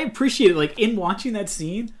 I appreciate it. Like, in watching that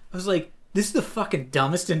scene, I was like, this is the fucking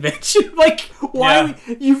dumbest invention. Like, why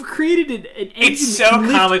you've created an engine. It's so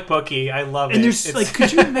comic booky. I love it. And there's like,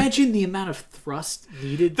 could you imagine the amount of thrust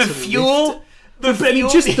needed to fuel? The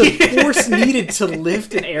force needed to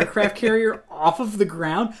lift an aircraft carrier off of the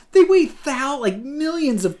ground. They weigh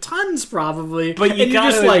millions of tons probably. But you're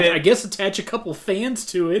just admit, I guess attach a couple fans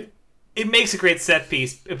to it. It makes a great set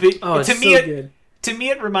piece. It's so good. To me,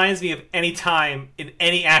 it reminds me of any time in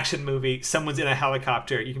any action movie someone's in a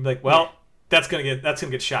helicopter. You can be like, well, that's gonna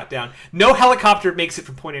get shot down. No helicopter makes it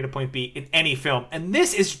from point A to point B in any film, and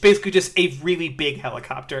this is basically just a really big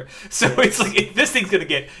helicopter. So it's like, if this thing's gonna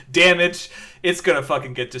get damaged, it's gonna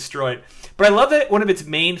fucking get destroyed. But I love that one of its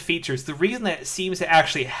main features, the reason that it seems to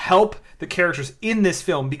actually help the characters in this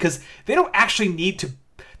film, because they don't actually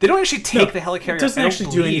take the helicarrier. It doesn't actually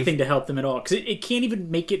do anything to help them at all, because it can't even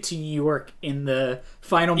make it to New York in the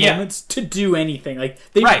final moments to do anything. Like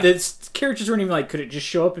the characters weren't even like, could it just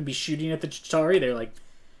show up and be shooting at the Chitauri? They're like,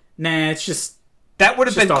 nah, it's just. That would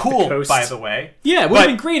have been cool, by the way. Yeah, it would have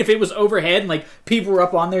been great if it was overhead and like people were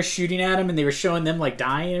up on there shooting at them and they were showing them like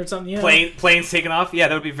dying or something. Planes taking off. Yeah,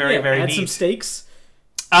 that would be very very neat. Add some stakes.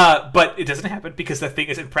 But it doesn't happen because that thing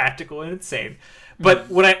is impractical and insane. But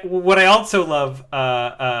what I also love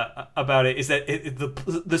about it is that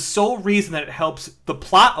the sole reason that it helps the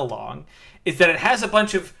plot along is that it has a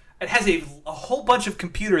whole bunch of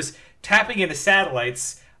computers tapping into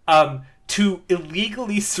satellites to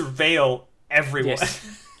illegally surveil everyone.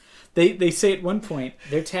 Yes. They say at one point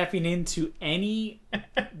they're tapping into any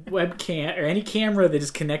webcam or any camera that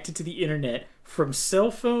is connected to the internet, from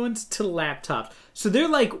cell phones to laptops. So they're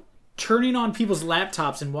like turning on people's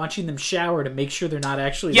laptops and watching them shower to make sure they're not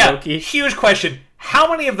actually Loki. Huge question. How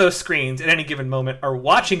many of those screens at any given moment are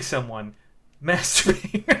watching someone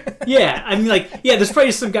masturbate? I mean, there's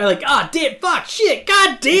probably some guy like, damn, fuck, shit,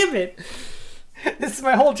 god damn it. This is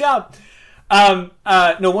my whole job. No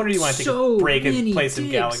wonder you want to take a break and play some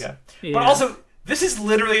Galaga. Yeah. But also, this is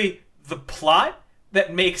literally the plot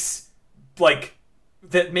that makes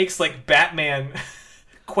Batman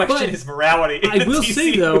question his morality. I will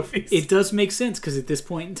say though, movies. It does make sense because at this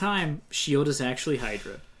point in time, S.H.I.E.L.D. is actually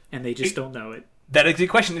Hydra, and they just don't know it. That is a good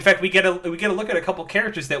question. In fact, we get a look at a couple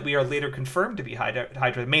characters that we are later confirmed to be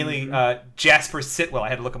Hydra. Mainly Jasper Sitwell. I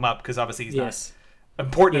had to look him up because obviously he's not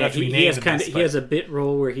important enough to be named. He has a bit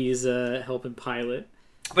role where he's helping pilot,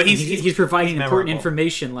 but he's providing important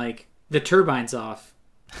information like the turbine's off.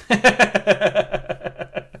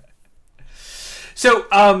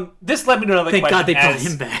 So this led me to another question. Thank God they brought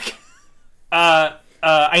him back.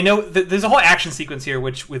 I know there's a whole action sequence here,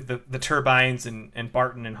 which with the turbines and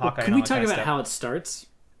Barton and Hawkeye. Can we talk about how it starts?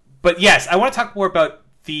 But yes, I want to talk more about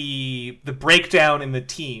the breakdown in the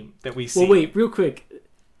team that we see. Well, wait, real quick.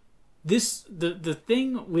 The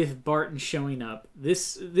thing with Barton showing up.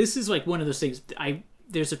 This is like one of those things.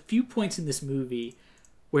 There's a few points in this movie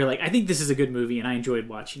where I think this is a good movie and I enjoyed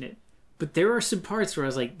watching it. But there are some parts where I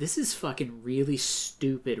was like, this is fucking really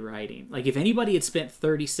stupid writing. Like, if anybody had spent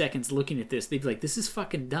 30 seconds looking at this, they'd be like, this is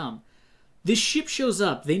fucking dumb. This ship shows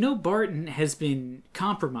up. They know Barton has been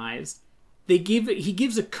compromised. He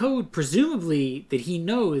gives a code, presumably, that he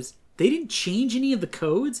knows. They didn't change any of the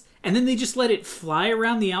codes, and then they just let it fly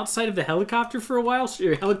around the outside of the helicopter for a while,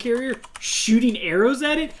 or helicarrier, shooting arrows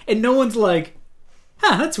at it, and no one's like,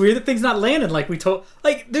 that's weird. That thing's not landing like we told.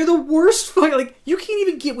 Like, they're the worst fucking. Like, you can't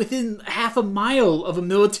even get within half a mile of a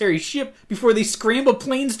military ship before they scramble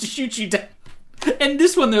planes to shoot you down. And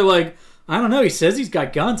this one, they're like, I don't know. He says he's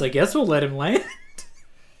got guns. I guess we'll let him land.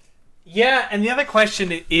 Yeah, and the other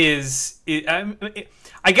question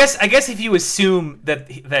I guess if you assume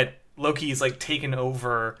that Loki is like taken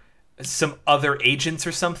over some other agents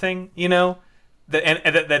or something, you know,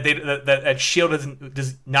 that Shield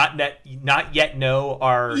does not yet know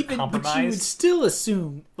are compromised. But you would still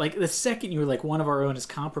assume, like, the second you were like, one of our own is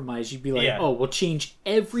compromised, you'd be like, oh, we'll change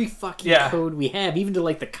every fucking code we have, even to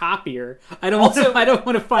like the copier. I don't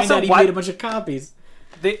want to find out he made a bunch of copies.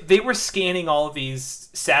 They were scanning all of these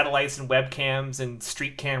satellites and webcams and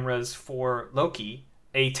street cameras for Loki,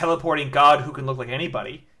 a teleporting god who can look like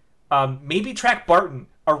anybody. Maybe track Barton,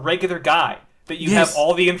 a regular guy that you have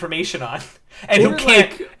all the information on, and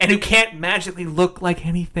who can't magically look like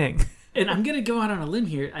anything. And I'm gonna go out on a limb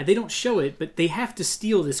here. They don't show it, but they have to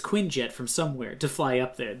steal this Quinjet from somewhere to fly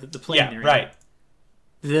up there. The plane they're in.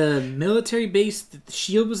 The military base that the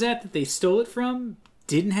Shield was at, that they stole it from,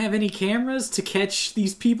 didn't have any cameras to catch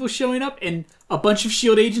these people showing up, and a bunch of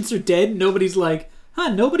Shield agents are dead. Nobody's like,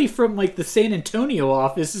 nobody from like the San Antonio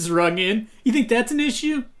office is rung in. You think that's an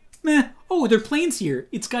issue? Meh. Oh, their plane's here.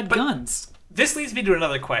 It's got guns. This leads me to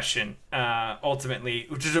another question, ultimately,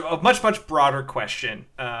 which is a much, much broader question.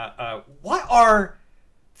 What are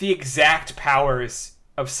the exact powers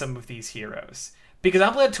of some of these heroes? Because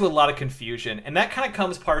I've led to a lot of confusion, and that kind of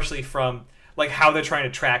comes partially from like how they're trying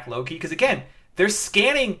to track Loki. Because again, they're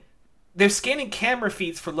scanning camera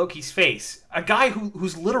feeds for Loki's face. A guy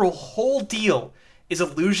whose literal whole deal is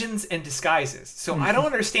illusions and disguises. So I don't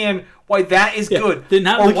understand why that is good. They're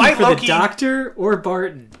not looking for the Doctor or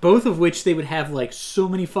Barton, both of which they would have like so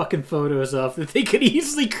many fucking photos of that they could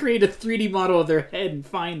easily create a 3D model of their head and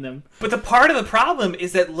find them. But the part of the problem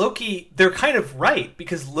is that Loki, they're kind of right,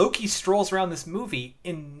 because Loki strolls around this movie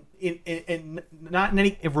in not in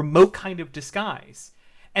any remote kind of disguise.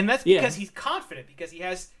 And that's because he's confident, because he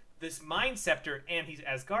has this mind scepter and he's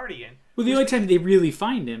Asgardian. Well, the only time they really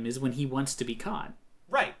find him is when he wants to be caught.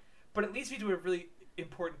 Right. But it leads me to a really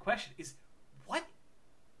important question, is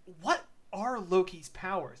what are Loki's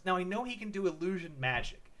powers? Now, I know he can do illusion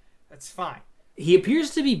magic. That's fine. He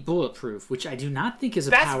appears to be bulletproof, which I do not think is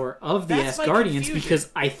a power of the Asgardians, because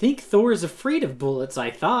I think Thor is afraid of bullets,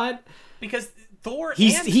 I thought. Because Thor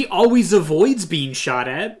he always avoids being shot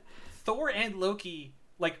at. Thor and Loki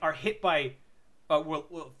like are hit by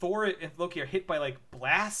Thor and Loki are hit by like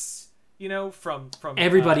blasts, you know, from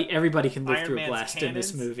everybody can live Iron through a Man's blast cannons. in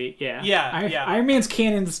this movie. Yeah. Iron Man's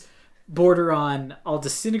cannons border on I'll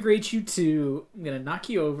disintegrate you to I'm gonna knock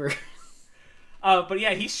you over. But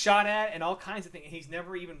yeah, he's shot at and all kinds of things, and he's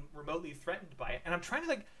never even remotely threatened by it. And I'm trying to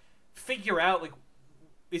like figure out, like,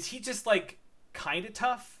 is he just like kind of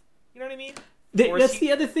tough? You know what I mean? That's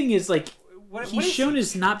the other thing is like he's shown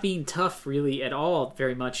as not being tough really at all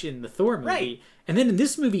very much in the Thor movie. Right. And then in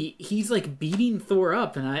this movie, he's like beating Thor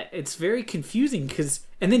up, and it's very confusing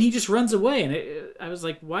and then he just runs away, and I was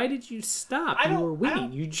like, why did you stop? You were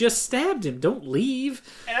winning. You just stabbed him. Don't leave.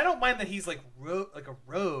 And I don't mind that he's like a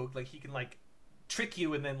rogue, like he can like trick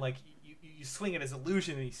you, and then like you swing at his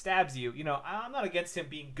illusion and he stabs you. You know, I'm not against him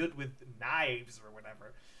being good with knives or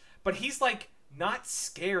whatever, but he's like not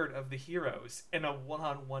scared of the heroes in a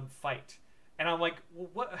one-on-one fight. And I'm like, well,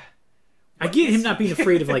 what I get him not being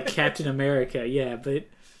afraid of like Captain America, yeah, but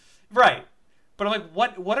right. But I'm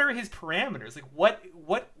like, what are his parameters? Like,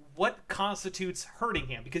 what constitutes hurting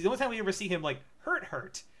him? Because the only time we ever see him like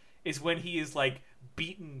hurt is when he is like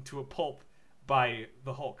beaten to a pulp by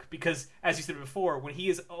the Hulk. Because as you said before, when he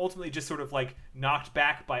is ultimately just sort of like knocked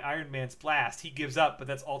back by Iron Man's blast, he gives up. But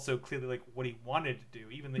that's also clearly like what he wanted to do.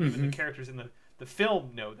 Even the characters in the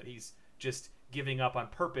film know that he's just giving up on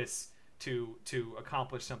purpose to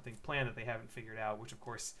accomplish something planned that they haven't figured out, which of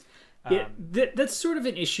course that's sort of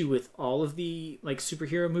an issue with all of the like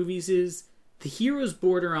superhero movies is the heroes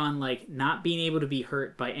border on like not being able to be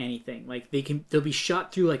hurt by anything. Like they'll be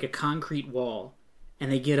shot through like a concrete wall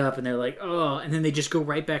and they get up and they're like, oh, and then they just go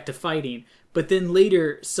right back to fighting. But then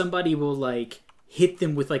later somebody will like hit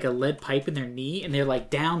them with like a lead pipe in their knee and they're like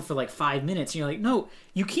down for like 5 minutes, and you're like, no,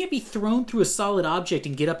 you can't be thrown through a solid object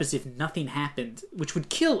and get up as if nothing happened, which would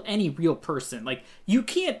kill any real person. Like, you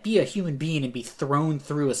can't be a human being and be thrown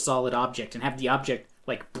through a solid object and have the object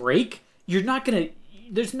like break.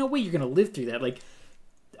 There's no way you're gonna live through that. Like,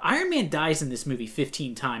 Iron Man dies in this movie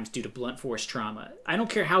 15 times due to blunt force trauma. I don't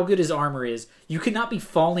care how good his armor is, you cannot be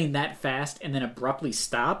falling that fast and then abruptly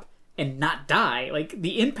stop and not die. Like,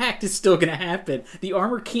 the impact is still gonna happen. The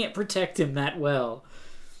armor can't protect him that well.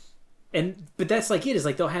 But that's like it, is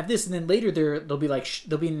like they'll have this, and then later they'll be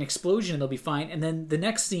in an explosion and they'll be fine, and then the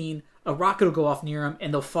next scene a rocket will go off near them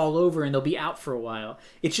and they'll fall over and they'll be out for a while.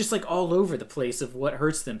 It's just like all over the place of what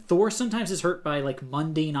hurts them. Thor sometimes is hurt by like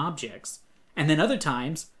mundane objects, and then other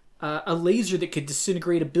times a laser that could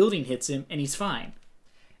disintegrate a building hits him, and he's fine.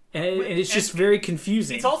 And it's just very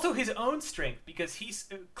confusing. It's also his own strength, because he's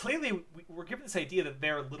clearly, we're given this idea that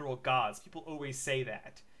they're literal gods. People always say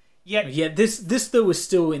that. Yet, this though is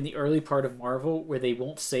still in the early part of Marvel, where they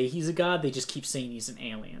won't say he's a god; they just keep saying he's an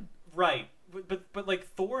alien. Right, but like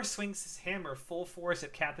Thor swings his hammer full force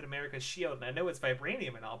at Captain America's shield, and I know it's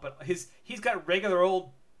vibranium and all, but he's got regular old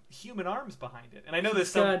human arms behind it, and I know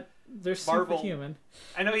they're Marvel superhuman.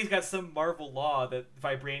 I know he's got some Marvel law that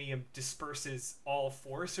vibranium disperses all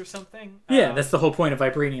force or something. Yeah, that's the whole point of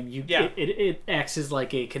vibranium. Yeah. It acts as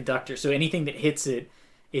like a conductor, so anything that hits it,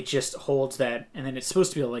 it just holds that, and then it's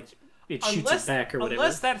supposed to be like it shoots it back or whatever.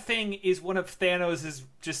 Unless that thing is one of Thanos'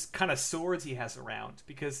 just kind of swords he has around,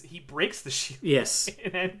 because he breaks the shield yes.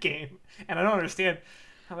 in Endgame, and I don't understand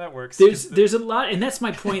how that works. There's a lot, and that's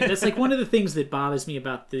my point. That's like one of the things that bothers me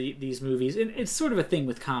about these movies, and it's sort of a thing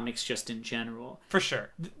with comics just in general. For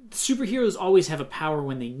sure. Superheroes always have a power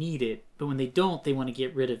when they need it, but when they don't, they want to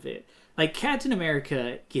get rid of it. Like Captain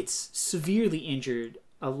America gets severely injured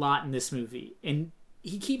a lot in this movie, and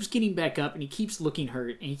he keeps getting back up, and he keeps looking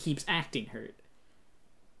hurt, and he keeps acting hurt.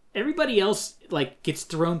 Everybody else like gets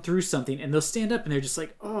thrown through something, and they'll stand up, and they're just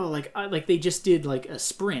like, oh, like they just did like a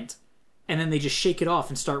sprint. And then they just shake it off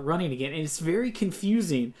and start running again. And it's very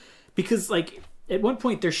confusing because, like, at one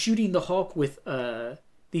point they're shooting the Hulk with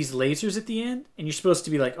these lasers at the end. And you're supposed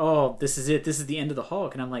to be like, oh, this is it. This is the end of the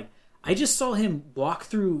Hulk. And I'm like, I just saw him walk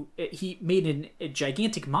through. He made a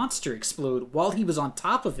gigantic monster explode while he was on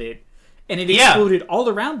top of it. And it exploded all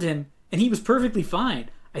around him. And he was perfectly fine.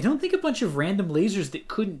 I don't think a bunch of random lasers that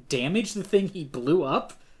couldn't damage the thing he blew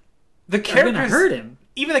up are going to hurt him.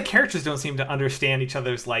 Even the characters don't seem to understand each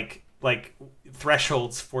other's, like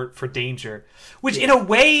thresholds for danger, which in a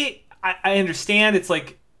way I understand. It's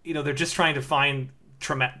like, you know, they're just trying to find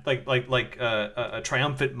triumphant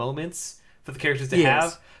moments for the characters to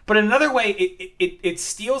have, but in another way it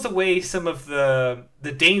steals away some of the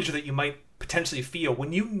danger that you might potentially feel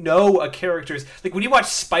when you know a character's, like when you watch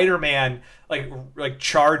Spider-Man like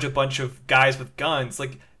charge a bunch of guys with guns.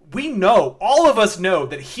 Like, we know, all of us know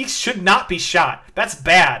that he should not be shot. That's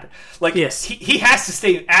bad. Like, yes. he has to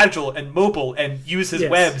stay agile and mobile and use his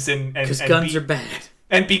webs and because guns are bad.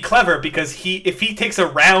 And be clever, because if he takes a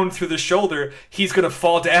round through the shoulder, he's going to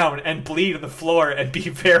fall down and bleed on the floor and be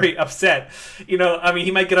very upset. You know, I mean,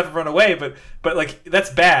 he might get up and run away, but like, that's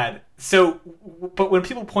bad. So, but when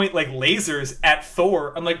people point like lasers at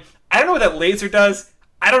Thor, I'm like, I don't know what that laser does.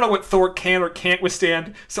 I don't know what Thor can or can't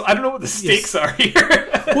withstand, so I don't know what the stakes are here.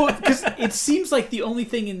 Well, because it seems like the only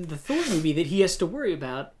thing in the Thor movie that he has to worry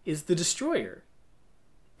about is the Destroyer.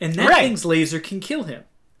 And that thing's laser can kill him.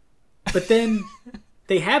 But then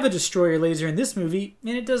they have a Destroyer laser in this movie,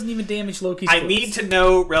 and it doesn't even damage Loki's I foot. need to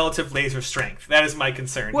know relative laser strength. That is my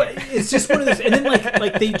concern. Well, it's just one of those... And then,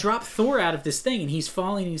 like they drop Thor out of this thing, and he's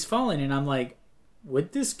falling, and I'm like...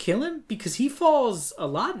 Would this kill him? Because he falls a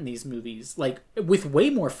lot in these movies, like with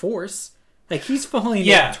way more force. Like, he's falling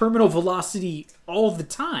at terminal velocity all the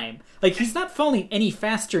time. Like, he's not falling any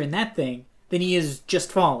faster in that thing than he is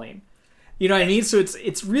just falling. You know what I mean? So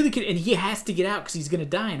it's really good, and he has to get out because he's gonna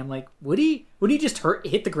die. And I'm like, would he just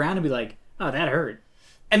hit the ground and be like, oh, that hurt?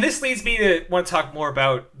 And this leads me to want to talk more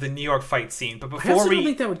about the New York fight scene. But before I also don't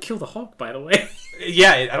think that would kill the Hulk, by the way.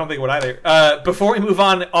 Yeah, I don't think it would either. Before we move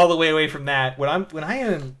on all the way away from that, what I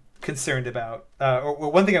am concerned about, or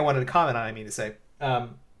one thing I wanted to comment on,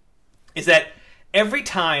 is that every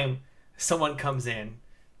time someone comes in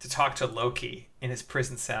to talk to Loki in his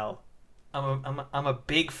prison cell, I'm a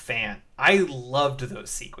big fan. I loved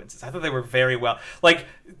those sequences. I thought they were very well. Like,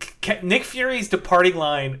 Nick Fury's departing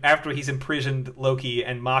line after he's imprisoned Loki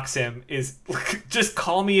and mocks him is, just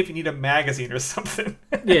call me if you need a magazine or something.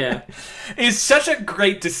 Yeah. It's such a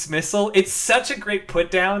great dismissal. It's such a great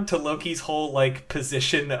put down to Loki's whole, like,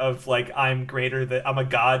 position of, like, I'm a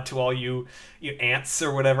god to all you ants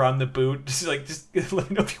or whatever on the boot. Just let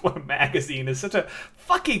me know if you want a magazine. It's such a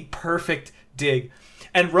fucking perfect dig.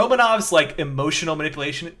 And Romanov's, like, emotional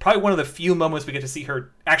manipulation, probably one of the few moments we get to see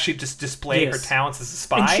her actually just display her talents as a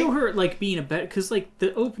spy. And show her, like, being a better... Because, like,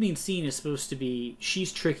 the opening scene is supposed to be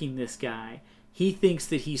she's tricking this guy. He thinks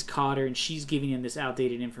that he's caught her, and she's giving him this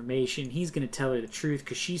outdated information. He's going to tell her the truth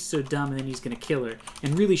because she's so dumb, and then he's going to kill her.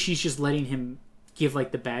 And really, she's just letting him give,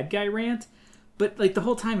 like, the bad guy rant. But, like, the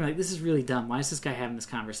whole time, you're like, this is really dumb. Why is this guy having this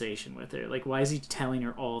conversation with her? Like, why is he telling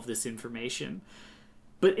her all of this information?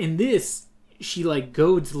 But in this... she, like,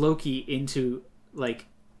 goads Loki into, like,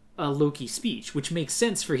 a Loki speech, which makes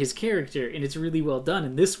sense for his character, and it's really well done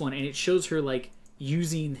in this one, and it shows her, like,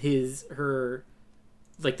 using her,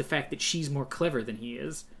 like, the fact that she's more clever than he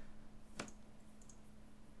is.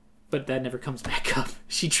 but that never comes back up.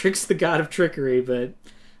 She tricks the god of trickery, but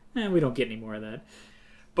we don't get any more of that.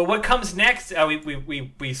 But what comes next,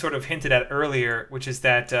 we sort of hinted at earlier, which is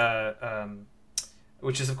that,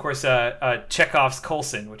 which is of course Chekhov's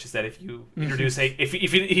Coulson, which is that if you introduce if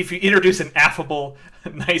you introduce an affable,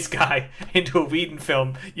 nice guy into a Whedon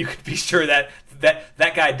film, you can be sure that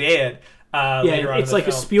guy dead. It's like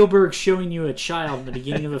a Spielberg showing you a child in the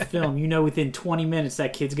beginning of a film. You know, within 20 minutes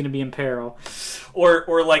that kid's going to be in peril.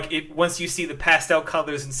 Or like once you see the pastel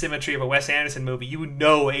colors and symmetry of a Wes Anderson movie, you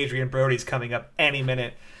know Adrian Brody's coming up any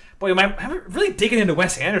minute. Boy, I'm really digging into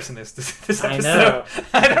Wes Anderson this episode. I know.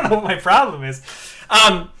 I don't know what my problem is.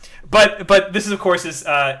 But this is of course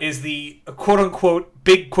is the quote unquote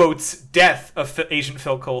big quotes death of Agent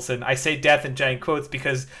Phil Coulson. I say death in giant quotes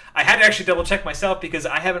because I had to actually double check myself because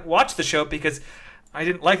I haven't watched the show because I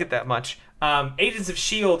didn't like it that much. Agents of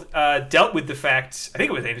S.H.I.E.L.D. dealt with the fact. I think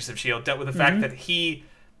it was Agents of S.H.I.E.L.D. dealt with the fact that he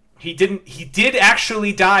did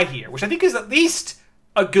actually die here, which I think is at least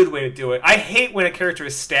a good way to do it. I hate when a character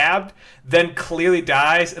is stabbed, then clearly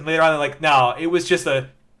dies, and later on they're like, no, it was just a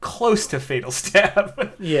close to fatal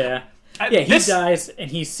stab. Yeah. He dies,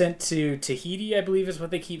 and he's sent to Tahiti, I believe is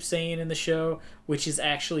what they keep saying in the show, which is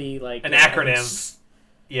actually like... an acronym.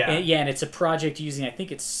 And it's a project using, I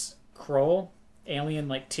think it's Kroll,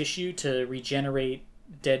 alien-like tissue to regenerate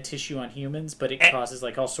dead tissue on humans, but it causes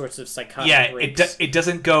like all sorts of psychotic breaks. It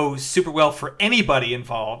doesn't go super well for anybody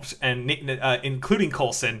involved, and including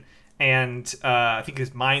Coulson. And I think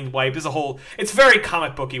his mind wiped. It's very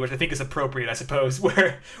comic booky, which I think is appropriate, I suppose.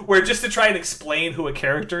 Where just to try and explain who a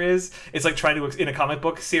character is, it's like trying to in a comic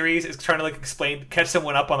book series, it's trying to like catch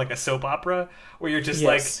someone up on like a soap opera, where you're just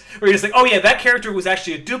like, oh yeah, that character was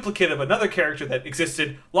actually a duplicate of another character that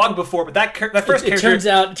existed long before, but that first character.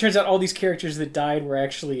 It turns out all these characters that died were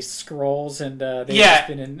actually Skrulls, and they've just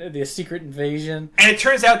been in the secret invasion. And it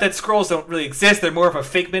turns out that Skrulls don't really exist; they're more of a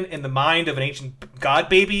figment in the mind of an ancient god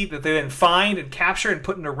baby that they then find and capture and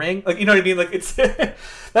put in a ring. Like, you know what I mean? Like, it's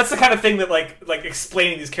that's the kind of thing that like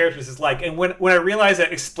explaining these characters is like. And when I realized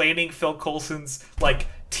that explaining Phil Coulson's like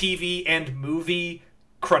TV and movie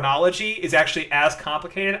chronology is actually as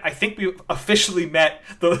complicated, I think we officially met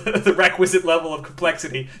the requisite level of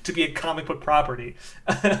complexity to be a comic book property.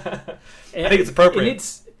 I think it's appropriate.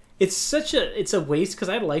 And it's a waste because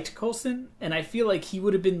I liked Coulson, and I feel like he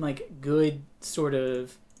would have been like good sort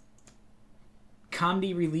of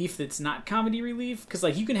comedy relief that's not comedy relief, because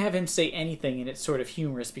like you can have him say anything and it's sort of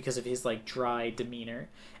humorous because of his like dry demeanor,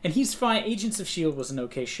 and he's fine. Agents of S.H.I.E.L.D. was an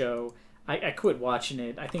okay show. I quit watching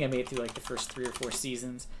it. I think I made it through like the first 3 or 4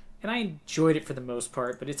 seasons, and I enjoyed it for the most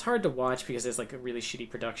part, but it's hard to watch because there's like a really shitty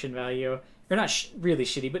production value, or not really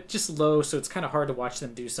shitty, but just low, so it's kind of hard to watch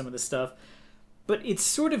them do some of the stuff. But it's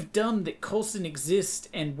sort of dumb that Coulson exists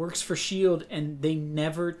and works for S.H.I.E.L.D. and they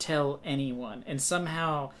never tell anyone. And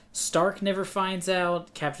somehow Stark never finds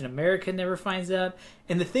out, Captain America never finds out.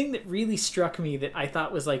 And the thing that really struck me that I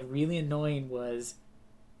thought was like really annoying was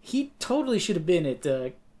he totally should have been at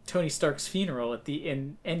Tony Stark's funeral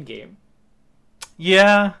in Endgame.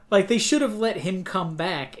 Yeah. Like, they should have let him come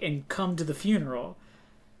back and come to the funeral.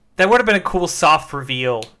 That would have been a cool soft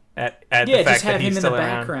reveal at the fact that he's still around. Yeah, just have him in the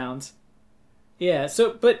background. Yeah,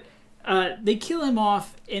 so, but they kill him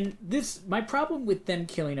off, and my problem with them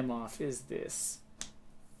killing him off is this.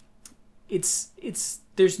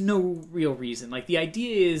 There's no real reason. Like, the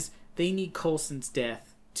idea is they need Coulson's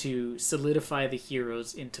death to solidify the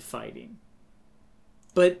heroes into fighting.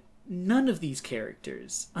 But none of these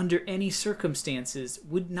characters, under any circumstances,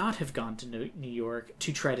 would not have gone to New York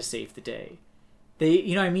to try to save the day. They,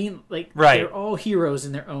 you know what I mean? Like, right. They're all heroes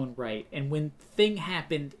in their own right. And when the thing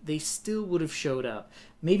happened, they still would have showed up.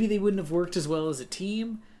 Maybe they wouldn't have worked as well as a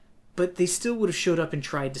team, but they still would have showed up and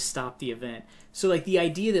tried to stop the event. So, like, the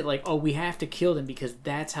idea that, like, oh, we have to kill them because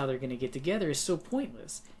that's how they're going to get together is so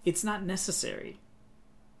pointless. It's not necessary.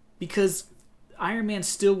 Because Iron Man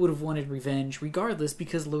still would have wanted revenge regardless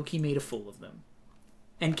because Loki made a fool of them.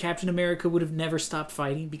 And Captain America would have never stopped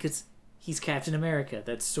fighting because he's Captain America.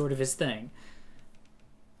 That's sort of his thing.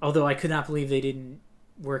 Although I could not believe they didn't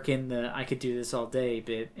work in the I could do this all day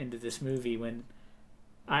bit into this movie when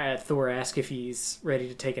Thor asks if he's ready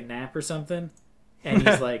to take a nap or something. And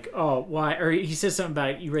he's like, oh, why? Or he says something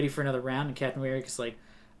about, you ready for another round? And Captain America's like,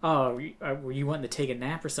 oh, were you wanting to take a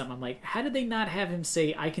nap or something? I'm like, how did they not have him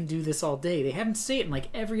say, I can do this all day? They have him say it in like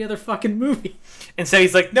every other fucking movie. And so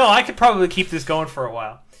he's like, no, I could probably keep this going for a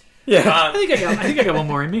while. Yeah, I think I got one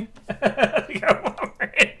more in me.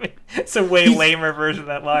 It's a way lamer version of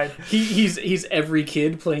that line. He's every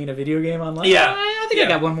kid playing a video game online. Yeah, I think I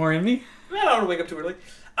got one more in me. I don't want to wake up too early.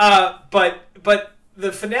 But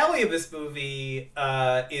the finale of this movie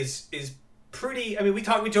is pretty. I mean, we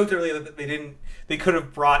joked earlier that they could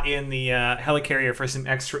have brought in the helicarrier for some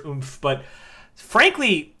extra oomph, but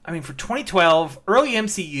frankly, I mean, for 2012, early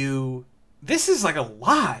MCU, this is like a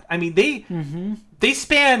lot. I mean, they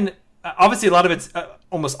span obviously a lot of it's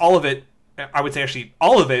almost all of it. I would say actually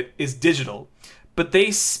all of it is digital, but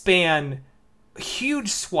they span huge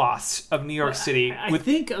swaths of New York City. I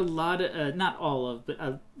think a lot of, not all of,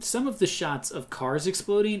 but some of the shots of cars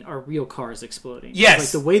exploding are real cars exploding. Yes. Like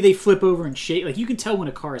the way they flip over and shake, like you can tell when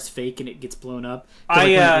a car is fake and it gets blown up. When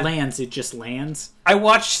it lands, it just lands. I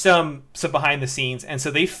watched some behind the scenes, and so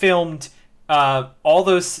they filmed all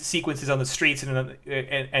those sequences on the streets and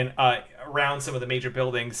around some of the major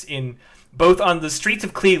buildings both on the streets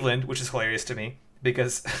of Cleveland, which is hilarious to me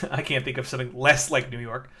because I can't think of something less like New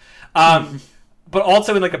York. But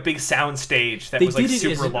also in like a big sound stage that was like super long. They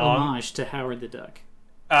did it as an homage to Howard the Duck.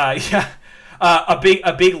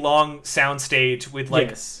 A big long sound stage with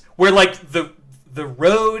like where like the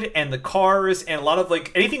road and the cars and a lot of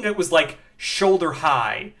like anything that was like shoulder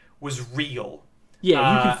high was real.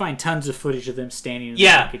 Yeah, you can find tons of footage of them standing in the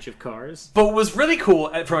package of cars. But what was really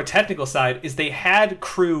cool from a technical side is they had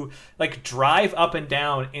crew like drive up and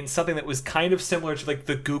down in something that was kind of similar to like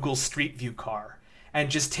the Google Street View car. And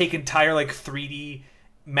just take entire like 3D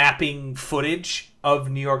mapping footage of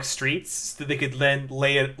New York streets so that they could then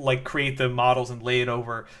create the models and lay it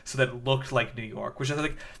over so that it looked like New York, which I was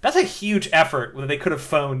like, that's a huge effort that they could have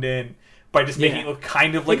phoned in by just making it look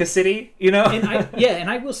kind of like a city, you know? And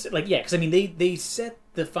I will say, like, because I mean, they set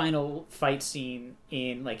the final fight scene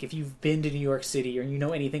in, like, if you've been to New York City or you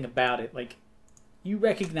know anything about it, like, you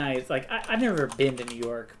recognize, like, I've never been to New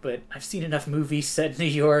York, but I've seen enough movies set in New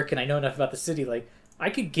York and I know enough about the city, like, I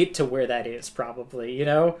could get to where that is probably, you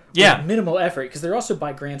know? With minimal effort, because they're also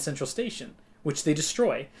by Grand Central Station, which they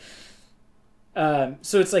destroy.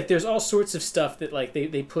 So it's like there's all sorts of stuff that like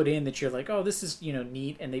they put in that you're like, oh, this is, you know,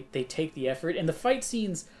 neat, and they take the effort. And the fight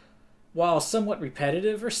scenes, while somewhat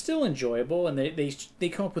repetitive, are still enjoyable, and they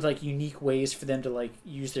come up with like unique ways for them to like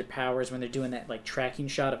use their powers when they're doing that like tracking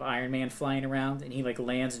shot of Iron Man flying around, and he like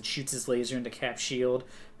lands and shoots his laser into Cap's shield,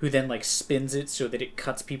 who then like spins it so that it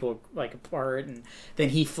cuts people like apart, and then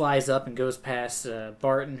he flies up and goes past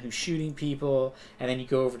Barton, who's shooting people, and then you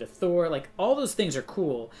go over to Thor. Like all those things are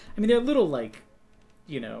cool. I mean, they're a little like,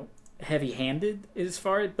 you know, heavy-handed as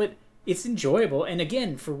far, but it's enjoyable. And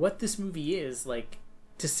again, for what this movie is, like,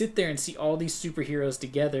 to sit there and see all these superheroes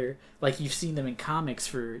together, like you've seen them in comics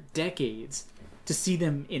for decades, to see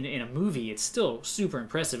them in a movie, it's still super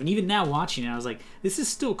impressive. And even now watching it, I was like, this is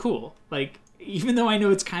still cool. Like, even though I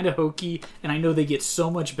know it's kind of hokey, and I know they get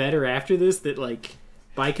so much better after this that, like,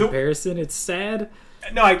 by comparison, it's sad.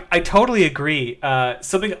 No, I totally agree.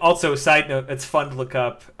 Something also, side note, that's fun to look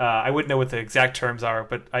up. I wouldn't know what the exact terms are,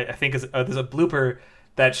 but I think there's a blooper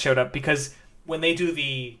that showed up because when they do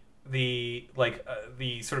the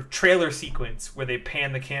sort of trailer sequence where they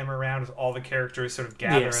pan the camera around with all the characters sort of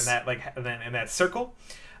gather in that in that circle,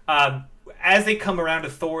 as they come around to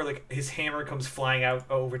Thor, like his hammer comes flying out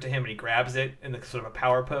over to him and he grabs it in the sort of a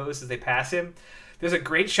power pose as they pass him. There's a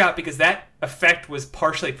great shot because that effect was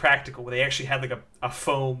partially practical, where they actually had like a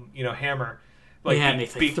foam, you know, hammer. Like, and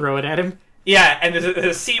they throw it at him. Yeah, and there's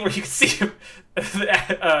a scene where you can see him,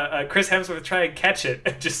 Chris Hemsworth try and catch it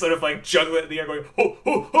and just sort of like juggle it in the air, going ho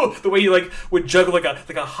ho ho, the way you like would juggle like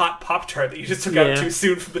a hot Pop-Tart that you just took out too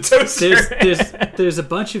soon from the toaster. There's a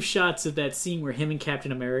bunch of shots of that scene where him and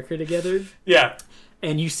Captain America are together. Yeah,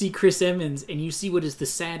 and you see Chris Evans, and you see what is the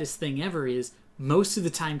saddest thing ever is most of the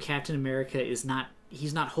time Captain America he's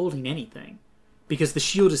not holding anything because the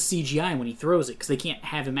shield is CGI when he throws it because they can't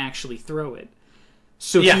have him actually throw it.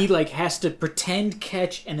 So he like has to pretend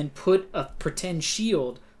catch and then put a pretend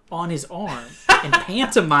shield on his arm and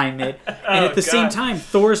pantomime it. And at the same time,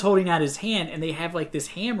 Thor's holding out his hand and they have like this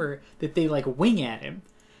hammer that they like wing at him.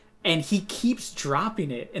 And he keeps dropping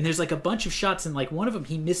it. And there's like a bunch of shots and like one of them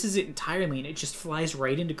he misses it entirely and it just flies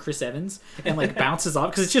right into Chris Evans and like bounces off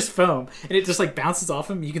because it's just foam. And it just like bounces off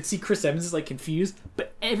him. You can see Chris Evans is like confused.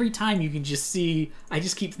 But every time you can just see, I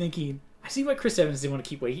just keep thinking, I see why Chris Evans didn't want to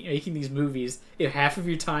keep making these movies if half of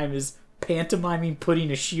your time is pantomiming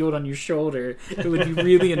putting a shield on your shoulder. It would be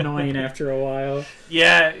really annoying after a while.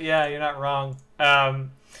 Yeah, you're not wrong.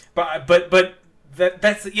 But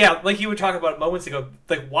that's like you were talking about moments ago,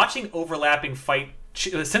 like watching overlapping fight,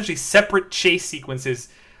 essentially separate chase sequences,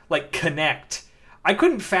 like connect. I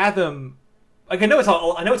couldn't fathom. Like I know it's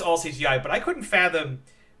all CGI, but I couldn't fathom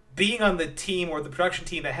being on the team or the production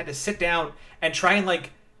team that had to sit down and try and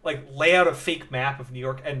like like lay out a fake map of New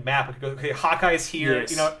York and map. It could go, okay, Hawkeye's here.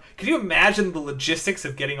 Yes. You know, can you imagine the logistics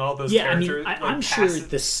of getting all those Yeah, I characters? mean, I'm sure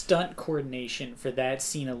the stunt coordination for that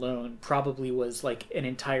scene alone probably was like an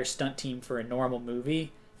entire stunt team for a normal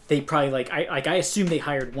movie. They probably I assume they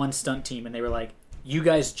hired one stunt team and they were like, you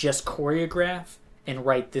guys just choreograph and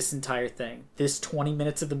write this entire thing, this 20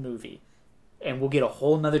 minutes of the movie, and we'll get a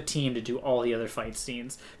whole nother team to do all the other fight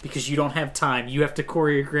scenes because you don't have time. You have to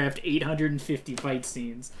choreograph 850 fight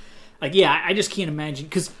scenes. Like, yeah, I just can't imagine,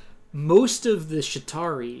 because most of the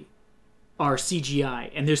Chitauri are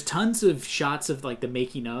CGI, and there's tons of shots of like the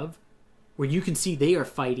making of where you can see they are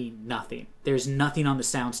fighting nothing. There's nothing on the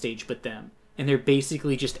soundstage but them, and they're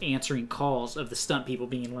basically just answering calls of the stunt people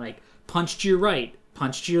being like, punch to your right,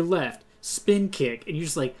 punch to your left, spin kick, and you're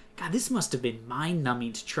just like, God, this must have been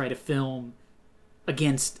mind-numbing to try to film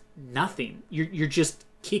against nothing. You're just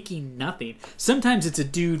kicking nothing. Sometimes it's a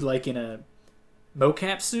dude like in a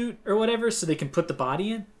mocap suit or whatever, so they can put the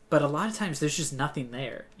body in. But a lot of times there's just nothing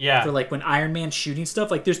there. Yeah. For like when Iron Man's shooting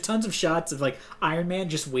stuff, like there's tons of shots of like Iron Man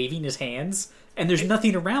just waving his hands, and there's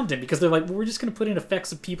nothing around him because they're like, well, we're just going to put in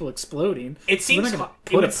effects of people exploding. It seems it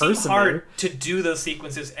would seem hard to do those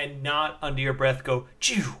sequences and not under your breath go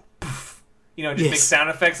chew, poof. You know, just Yes. make sound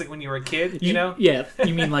effects like when you were a kid. You know? Yeah.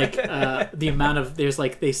 You mean like the amount of there's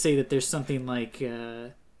like they say that there's something like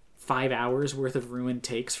 5 hours worth of ruined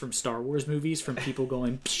takes from Star Wars movies from people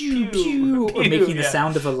going pew pew, or making the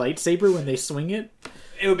sound of a lightsaber when they swing it.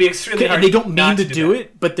 It would be extremely hard. And they don't mean not to do that.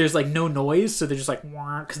 it, but there's like no noise, so they're just like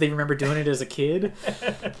because they remember doing it as a kid.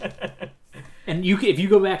 And if you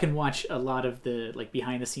go back and watch a lot of the like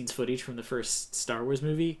behind the scenes footage from the first Star Wars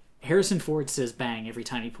movie, Harrison Ford says bang every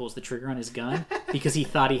time he pulls the trigger on his gun because he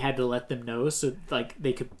thought he had to let them know so like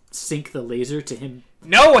they could sync the laser to him.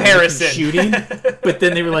 No, Harrison shooting. But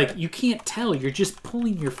then they were like, you can't tell, you're just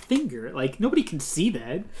pulling your finger. Like nobody can see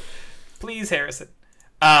that. Please, Harrison.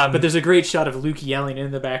 But there's a great shot of Luke yelling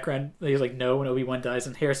in the background. He's like, no, when Obi-Wan dies,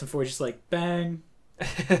 and Harrison Ford's just like, bang,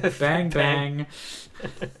 bang, bang.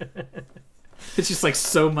 It's just like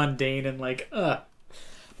so mundane and like,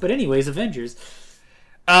 But anyways, Avengers.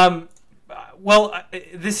 Well,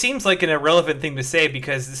 this seems like an irrelevant thing to say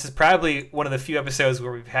because this is probably one of the few episodes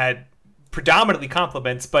where we've had predominantly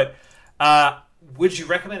compliments, but would you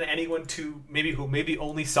recommend anyone to who maybe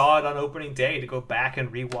only saw it on opening day to go back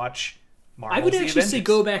and rewatch Marvel's I would The actually say Avengers?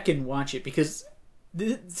 go back and watch it because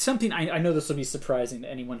something I know this will be surprising to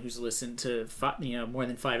anyone who's listened to more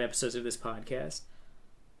than 5 episodes of this podcast.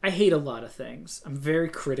 I hate a lot of things. I'm very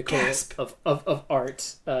critical of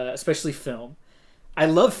art, especially film. I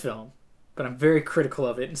love film, but I'm very critical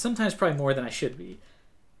of it, and sometimes probably more than I should be.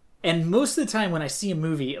 And most of the time when I see a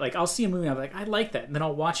movie, like I'll see a movie and I'll be like, I like that. And then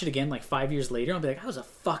I'll watch it again like 5 years later and I'll be like, I was a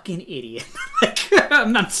fucking idiot. Like,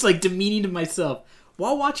 I'm not just like demeaning to myself.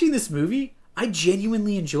 While watching this movie, I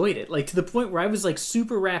genuinely enjoyed it. Like to the point where I was like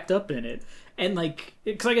super wrapped up in it. And like,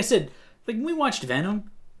 because like I said, like when we watched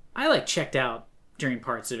Venom, I like checked out during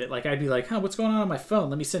parts of it. Like I'd be like, what's going on my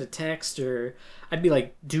phone? Let me send a text, or I'd be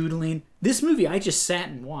like doodling. This movie I just sat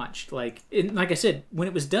and watched. Like I said, when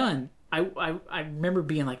it was done, I remember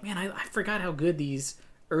being like, man, I forgot how good these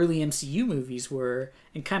early MCU movies were,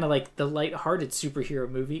 and kind of like the light-hearted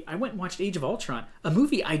superhero movie. I went and watched Age of Ultron, a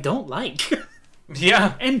movie I don't like.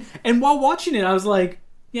 Yeah. And while watching it, I was like,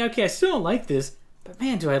 yeah, okay, I still don't like this, but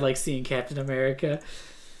man, do I like seeing Captain America.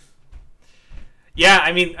 Yeah,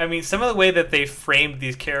 I mean, some of the way that they framed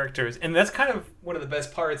these characters, and that's kind of one of the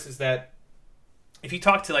best parts, is that if you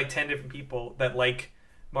talk to like 10 different people that like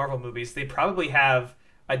Marvel movies, they probably have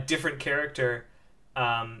a different character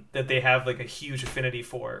that they have like a huge affinity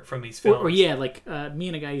for from these films. Or yeah, like me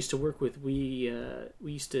and a guy I used to work with, we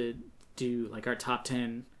used to do like our top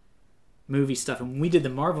 10 movie stuff, and when we did the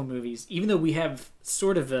Marvel movies, even though we have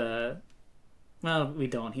sort of a we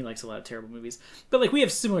don't. He likes a lot of terrible movies. But like we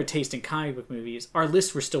have similar taste in comic book movies. Our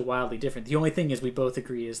lists were still wildly different. The only thing is we both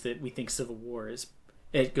agree is that we think Civil War is...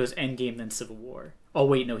 It goes Endgame, then Civil War. Oh,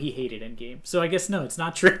 wait, no, he hated Endgame. So I guess no, it's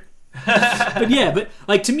not true. But yeah, but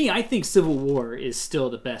like to me, I think Civil War is still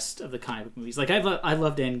the best of the comic book movies. Like I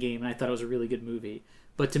loved Endgame, and I thought it was a really good movie.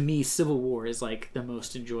 But to me, Civil War is like the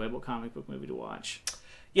most enjoyable comic book movie to watch.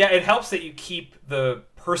 Yeah, it helps that you keep the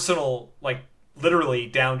personal, like literally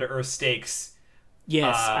down to earth stakes.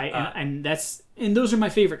 Yes, and those are my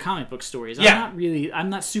favorite comic book stories. Yeah. I'm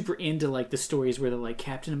not super into like the stories where the like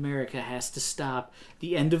Captain America has to stop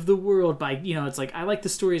the end of the world by, it's like I like the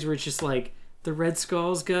stories where it's just like the Red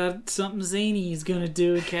Skull's got something zany he's gonna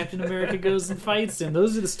do, and Captain America goes and fights him.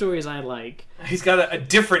 Those are the stories I like. He's got a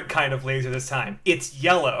different kind of laser this time. It's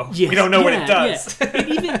yellow. Yes, we don't know what it does.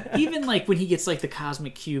 Yeah. And even like when he gets like the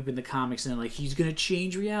cosmic cube in the comics, and they're like, he's gonna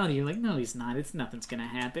change reality. You're like, no, he's not. Nothing's gonna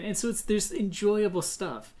happen. And so there's enjoyable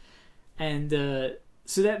stuff, and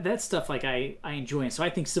so that stuff like I enjoy. And so I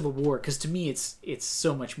think Civil War, because to me it's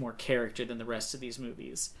so much more character than the rest of these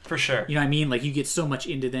movies. For sure. You know what I mean? Like you get so much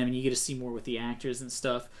into them, and you get to see more with the actors and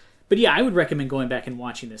stuff. But yeah, I would recommend going back and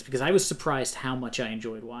watching this, because I was surprised how much I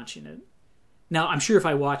enjoyed watching it. Now, I'm sure if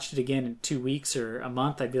I watched it again in 2 weeks or a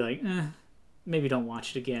month, I'd be like, maybe don't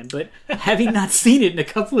watch it again. But having not seen it in a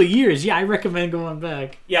couple of years, yeah, I recommend going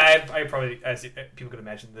back. Yeah, I probably, as people could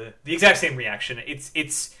imagine, the exact same reaction.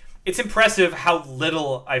 It's impressive how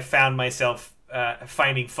little I found myself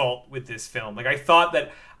finding fault with this film. Like, I thought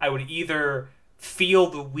that I would either feel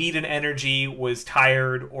the Whedon energy was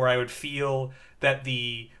tired, or I would feel that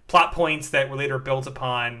the plot points that were later built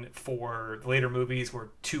upon for the later movies were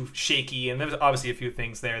too shaky, and there was obviously a few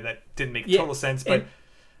things there that didn't make total sense. But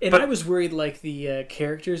I was worried like the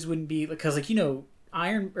characters wouldn't be, because like, you know,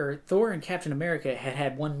 Thor and Captain America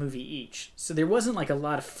had one movie each, so there wasn't like a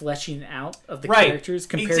lot of fleshing out of the characters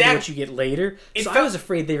compared to what you get later. I was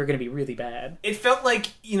afraid they were going to be really bad. It felt like,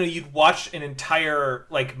 you know, you'd watch an entire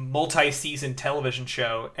like multi-season television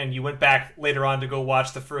show, and you went back later on to go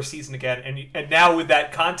watch the first season again, and now with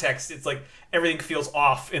that context, it's like everything feels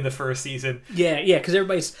off in the first season. Yeah, because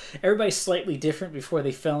everybody's slightly different before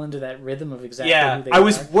they fell into that rhythm of exactly who they are. I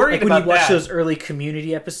was worried like about when you watch that. those early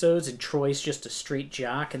Community episodes, and Troy's just a straight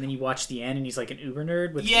jock, and then you watch the end, and he's like an uber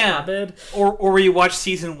nerd with Abed. Or where you watch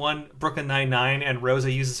season 1 Brooklyn Nine-Nine, and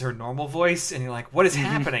Rosa uses her normal voice, and you're like, what is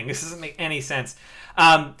happening? This doesn't make any sense.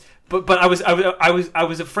 But I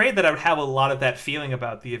was afraid that I would have a lot of that feeling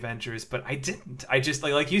about the Avengers, but I didn't. I just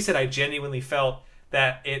like you said, I genuinely felt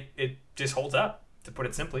that it just holds up, to put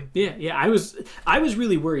it simply. Yeah. I was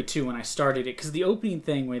really worried too when I started it, because the opening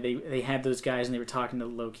thing where they had those guys and they were talking to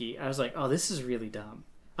Loki, I was like, oh, this is really dumb.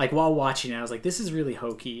 Like while watching it, I was like, this is really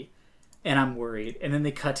hokey, and I'm worried. And then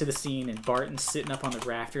they cut to the scene and Barton's sitting up on the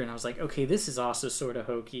rafter, and I was like, okay, this is also sort of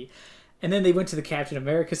hokey. And then they went to the Captain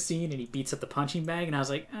America scene, and he beats up the punching bag, and I was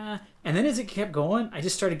like, And then as it kept going, I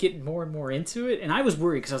just started getting more and more into it, and I was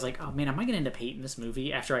worried, because I was like, oh man, am I going to end up hating this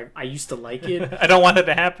movie after I used to like it? I don't want it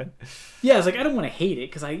to happen. Yeah, I was like, I don't want to hate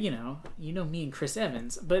it, because you know me and Chris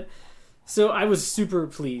Evans. But, so I was super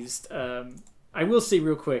pleased. I will say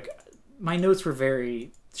real quick, my notes were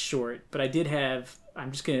very short, but I did have,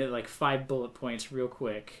 I'm just going to like 5 bullet points real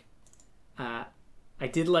quick. I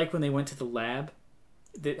did like when they went to the lab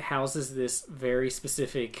that houses this very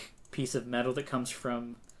specific piece of metal that comes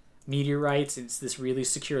from meteorites. It's this really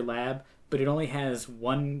secure lab, but it only has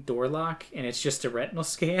one door lock, and it's just a retinal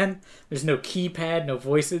scan. There's no keypad, no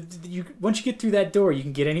voice. Once you get through that door, you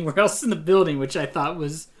can get anywhere else in the building, which I thought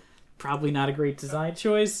was probably not a great design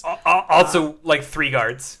choice. Also, like 3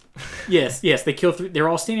 guards. Yes, they kill 3. They're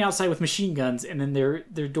all standing outside with machine guns, and then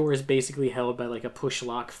their door is basically held by like a push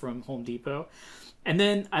lock from Home Depot. And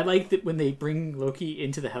then I like that when they bring Loki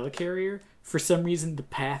into the helicarrier, for some reason the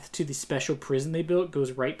path to the special prison they built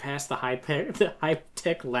goes right past the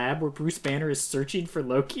high-tech lab where Bruce Banner is searching for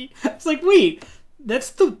Loki. It's like, wait,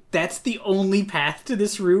 that's the only path to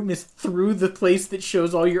this room is through the place that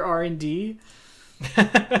shows all your R&D?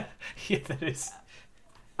 Yeah, that is.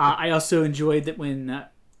 I also enjoyed that when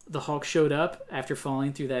the Hulk showed up after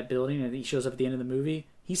falling through that building, and he shows up at the end of the movie,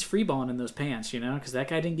 he's freeballing in those pants, you know, because that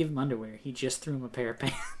guy didn't give him underwear. He just threw him a pair of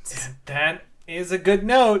pants. That is a good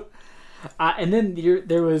note. And then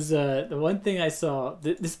there was the one thing I saw.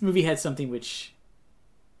 This movie had something which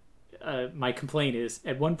my complaint is,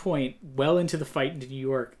 at one point, well into the fight into New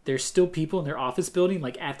York, there's still people in their office building,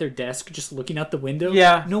 like at their desk, just looking out the window.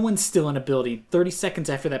 Yeah. No one's still in a building. 30 seconds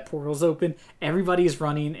after that portal's open, everybody is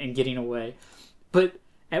running and getting away. But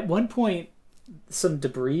at one point, some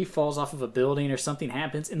debris falls off of a building or something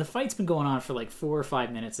happens, and the fight's been going on for like 4 or 5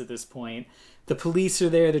 minutes at this point. The police are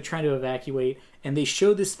there, they're trying to evacuate, and they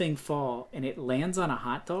show this thing fall, and it lands on a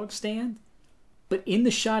hot dog stand. But in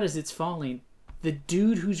the shot as it's falling, the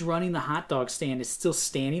dude who's running the hot dog stand is still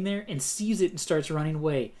standing there and sees it and starts running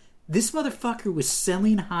away. This motherfucker was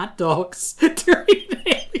selling hot dogs during the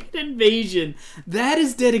alien invasion. That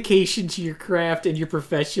is dedication to your craft and your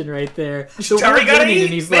profession right there. Chitauri gotta eat,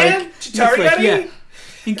 and he's man. Like, Chitauri gotta eat.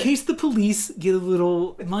 In case the police get a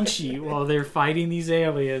little munchy while they're fighting these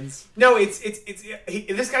aliens. No,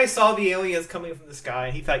 this guy saw the aliens coming from the sky,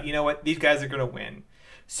 and he thought, you know what, these guys are gonna win.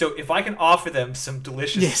 So if I can offer them some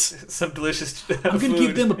delicious, I'm gonna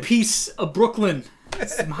give them a piece of Brooklyn,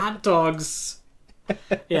 some hot dogs.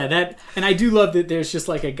 Yeah, that, and I do love that there's just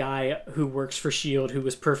like a guy who works for S.H.I.E.L.D. who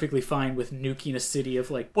was perfectly fine with nuking a city of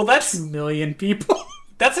like 2 million people.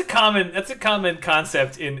 That's a common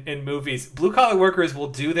concept in movies. Blue collar workers will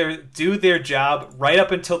do their job right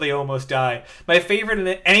up until they almost die. My favorite in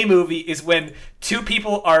any movie is when two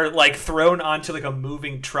people are like thrown onto like a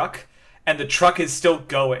moving truck and the truck is still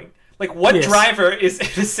going. Like, what driver is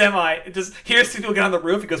in a semi just hears two people get on the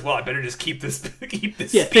roof? He goes, "Well, I better just keep this."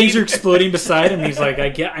 Yeah, things are exploding beside him. He's like,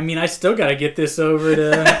 I still got to get this over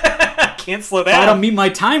to. Can't slow down. I don't meet my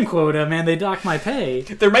time quota, man. They dock my pay.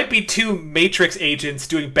 There might be 2 Matrix agents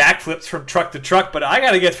doing backflips from truck to truck, but I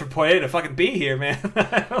got to get from point A to fucking B here, man.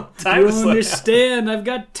 Time to slow understand? Down. I've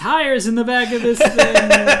got tires in the back of this thing.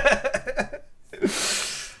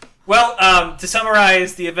 Well, to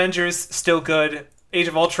summarize, the Avengers still good. Age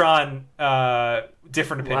of Ultron,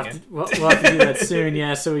 different opinion. We'll have to do that soon,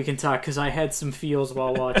 yeah, so we can talk, because I had some feels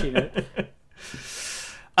while watching it.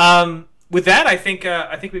 With that, I think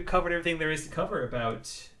we've covered everything there is to cover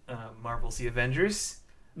about Marvel's The Avengers.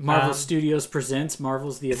 Marvel Studios presents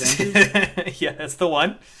Marvel's The Avengers. Yeah, that's the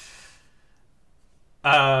one.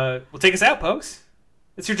 Well, take us out, Pokes.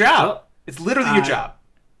 It's your job. Well, it's literally your job.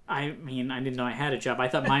 I mean, I didn't know I had a job. I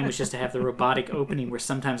thought mine was just to have the robotic opening where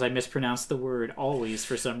sometimes I mispronounce the word always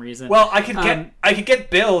for some reason. Well, I could get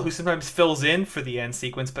Bill, who sometimes fills in for the end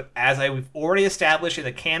sequence, but as we've already established in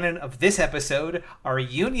the canon of this episode, our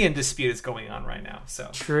union dispute is going on right now. So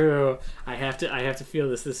true. I have to feel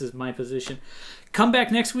this. This is my position. Come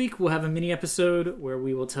back next week. We'll have a mini episode where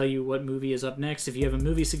we will tell you what movie is up next. If you have a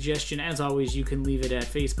movie suggestion, as always, you can leave it at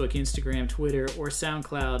Facebook, Instagram, Twitter, or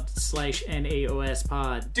SoundCloud/NAOS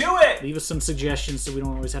pod. Do it! Leave us some suggestions so we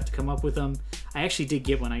don't always have to come up with them. I actually did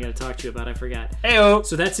get one I got to talk to you about. I forgot. Heyo!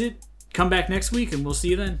 So that's it. Come back next week and we'll see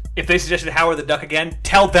you then. If they suggested Howard the Duck again,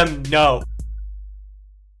 tell them no.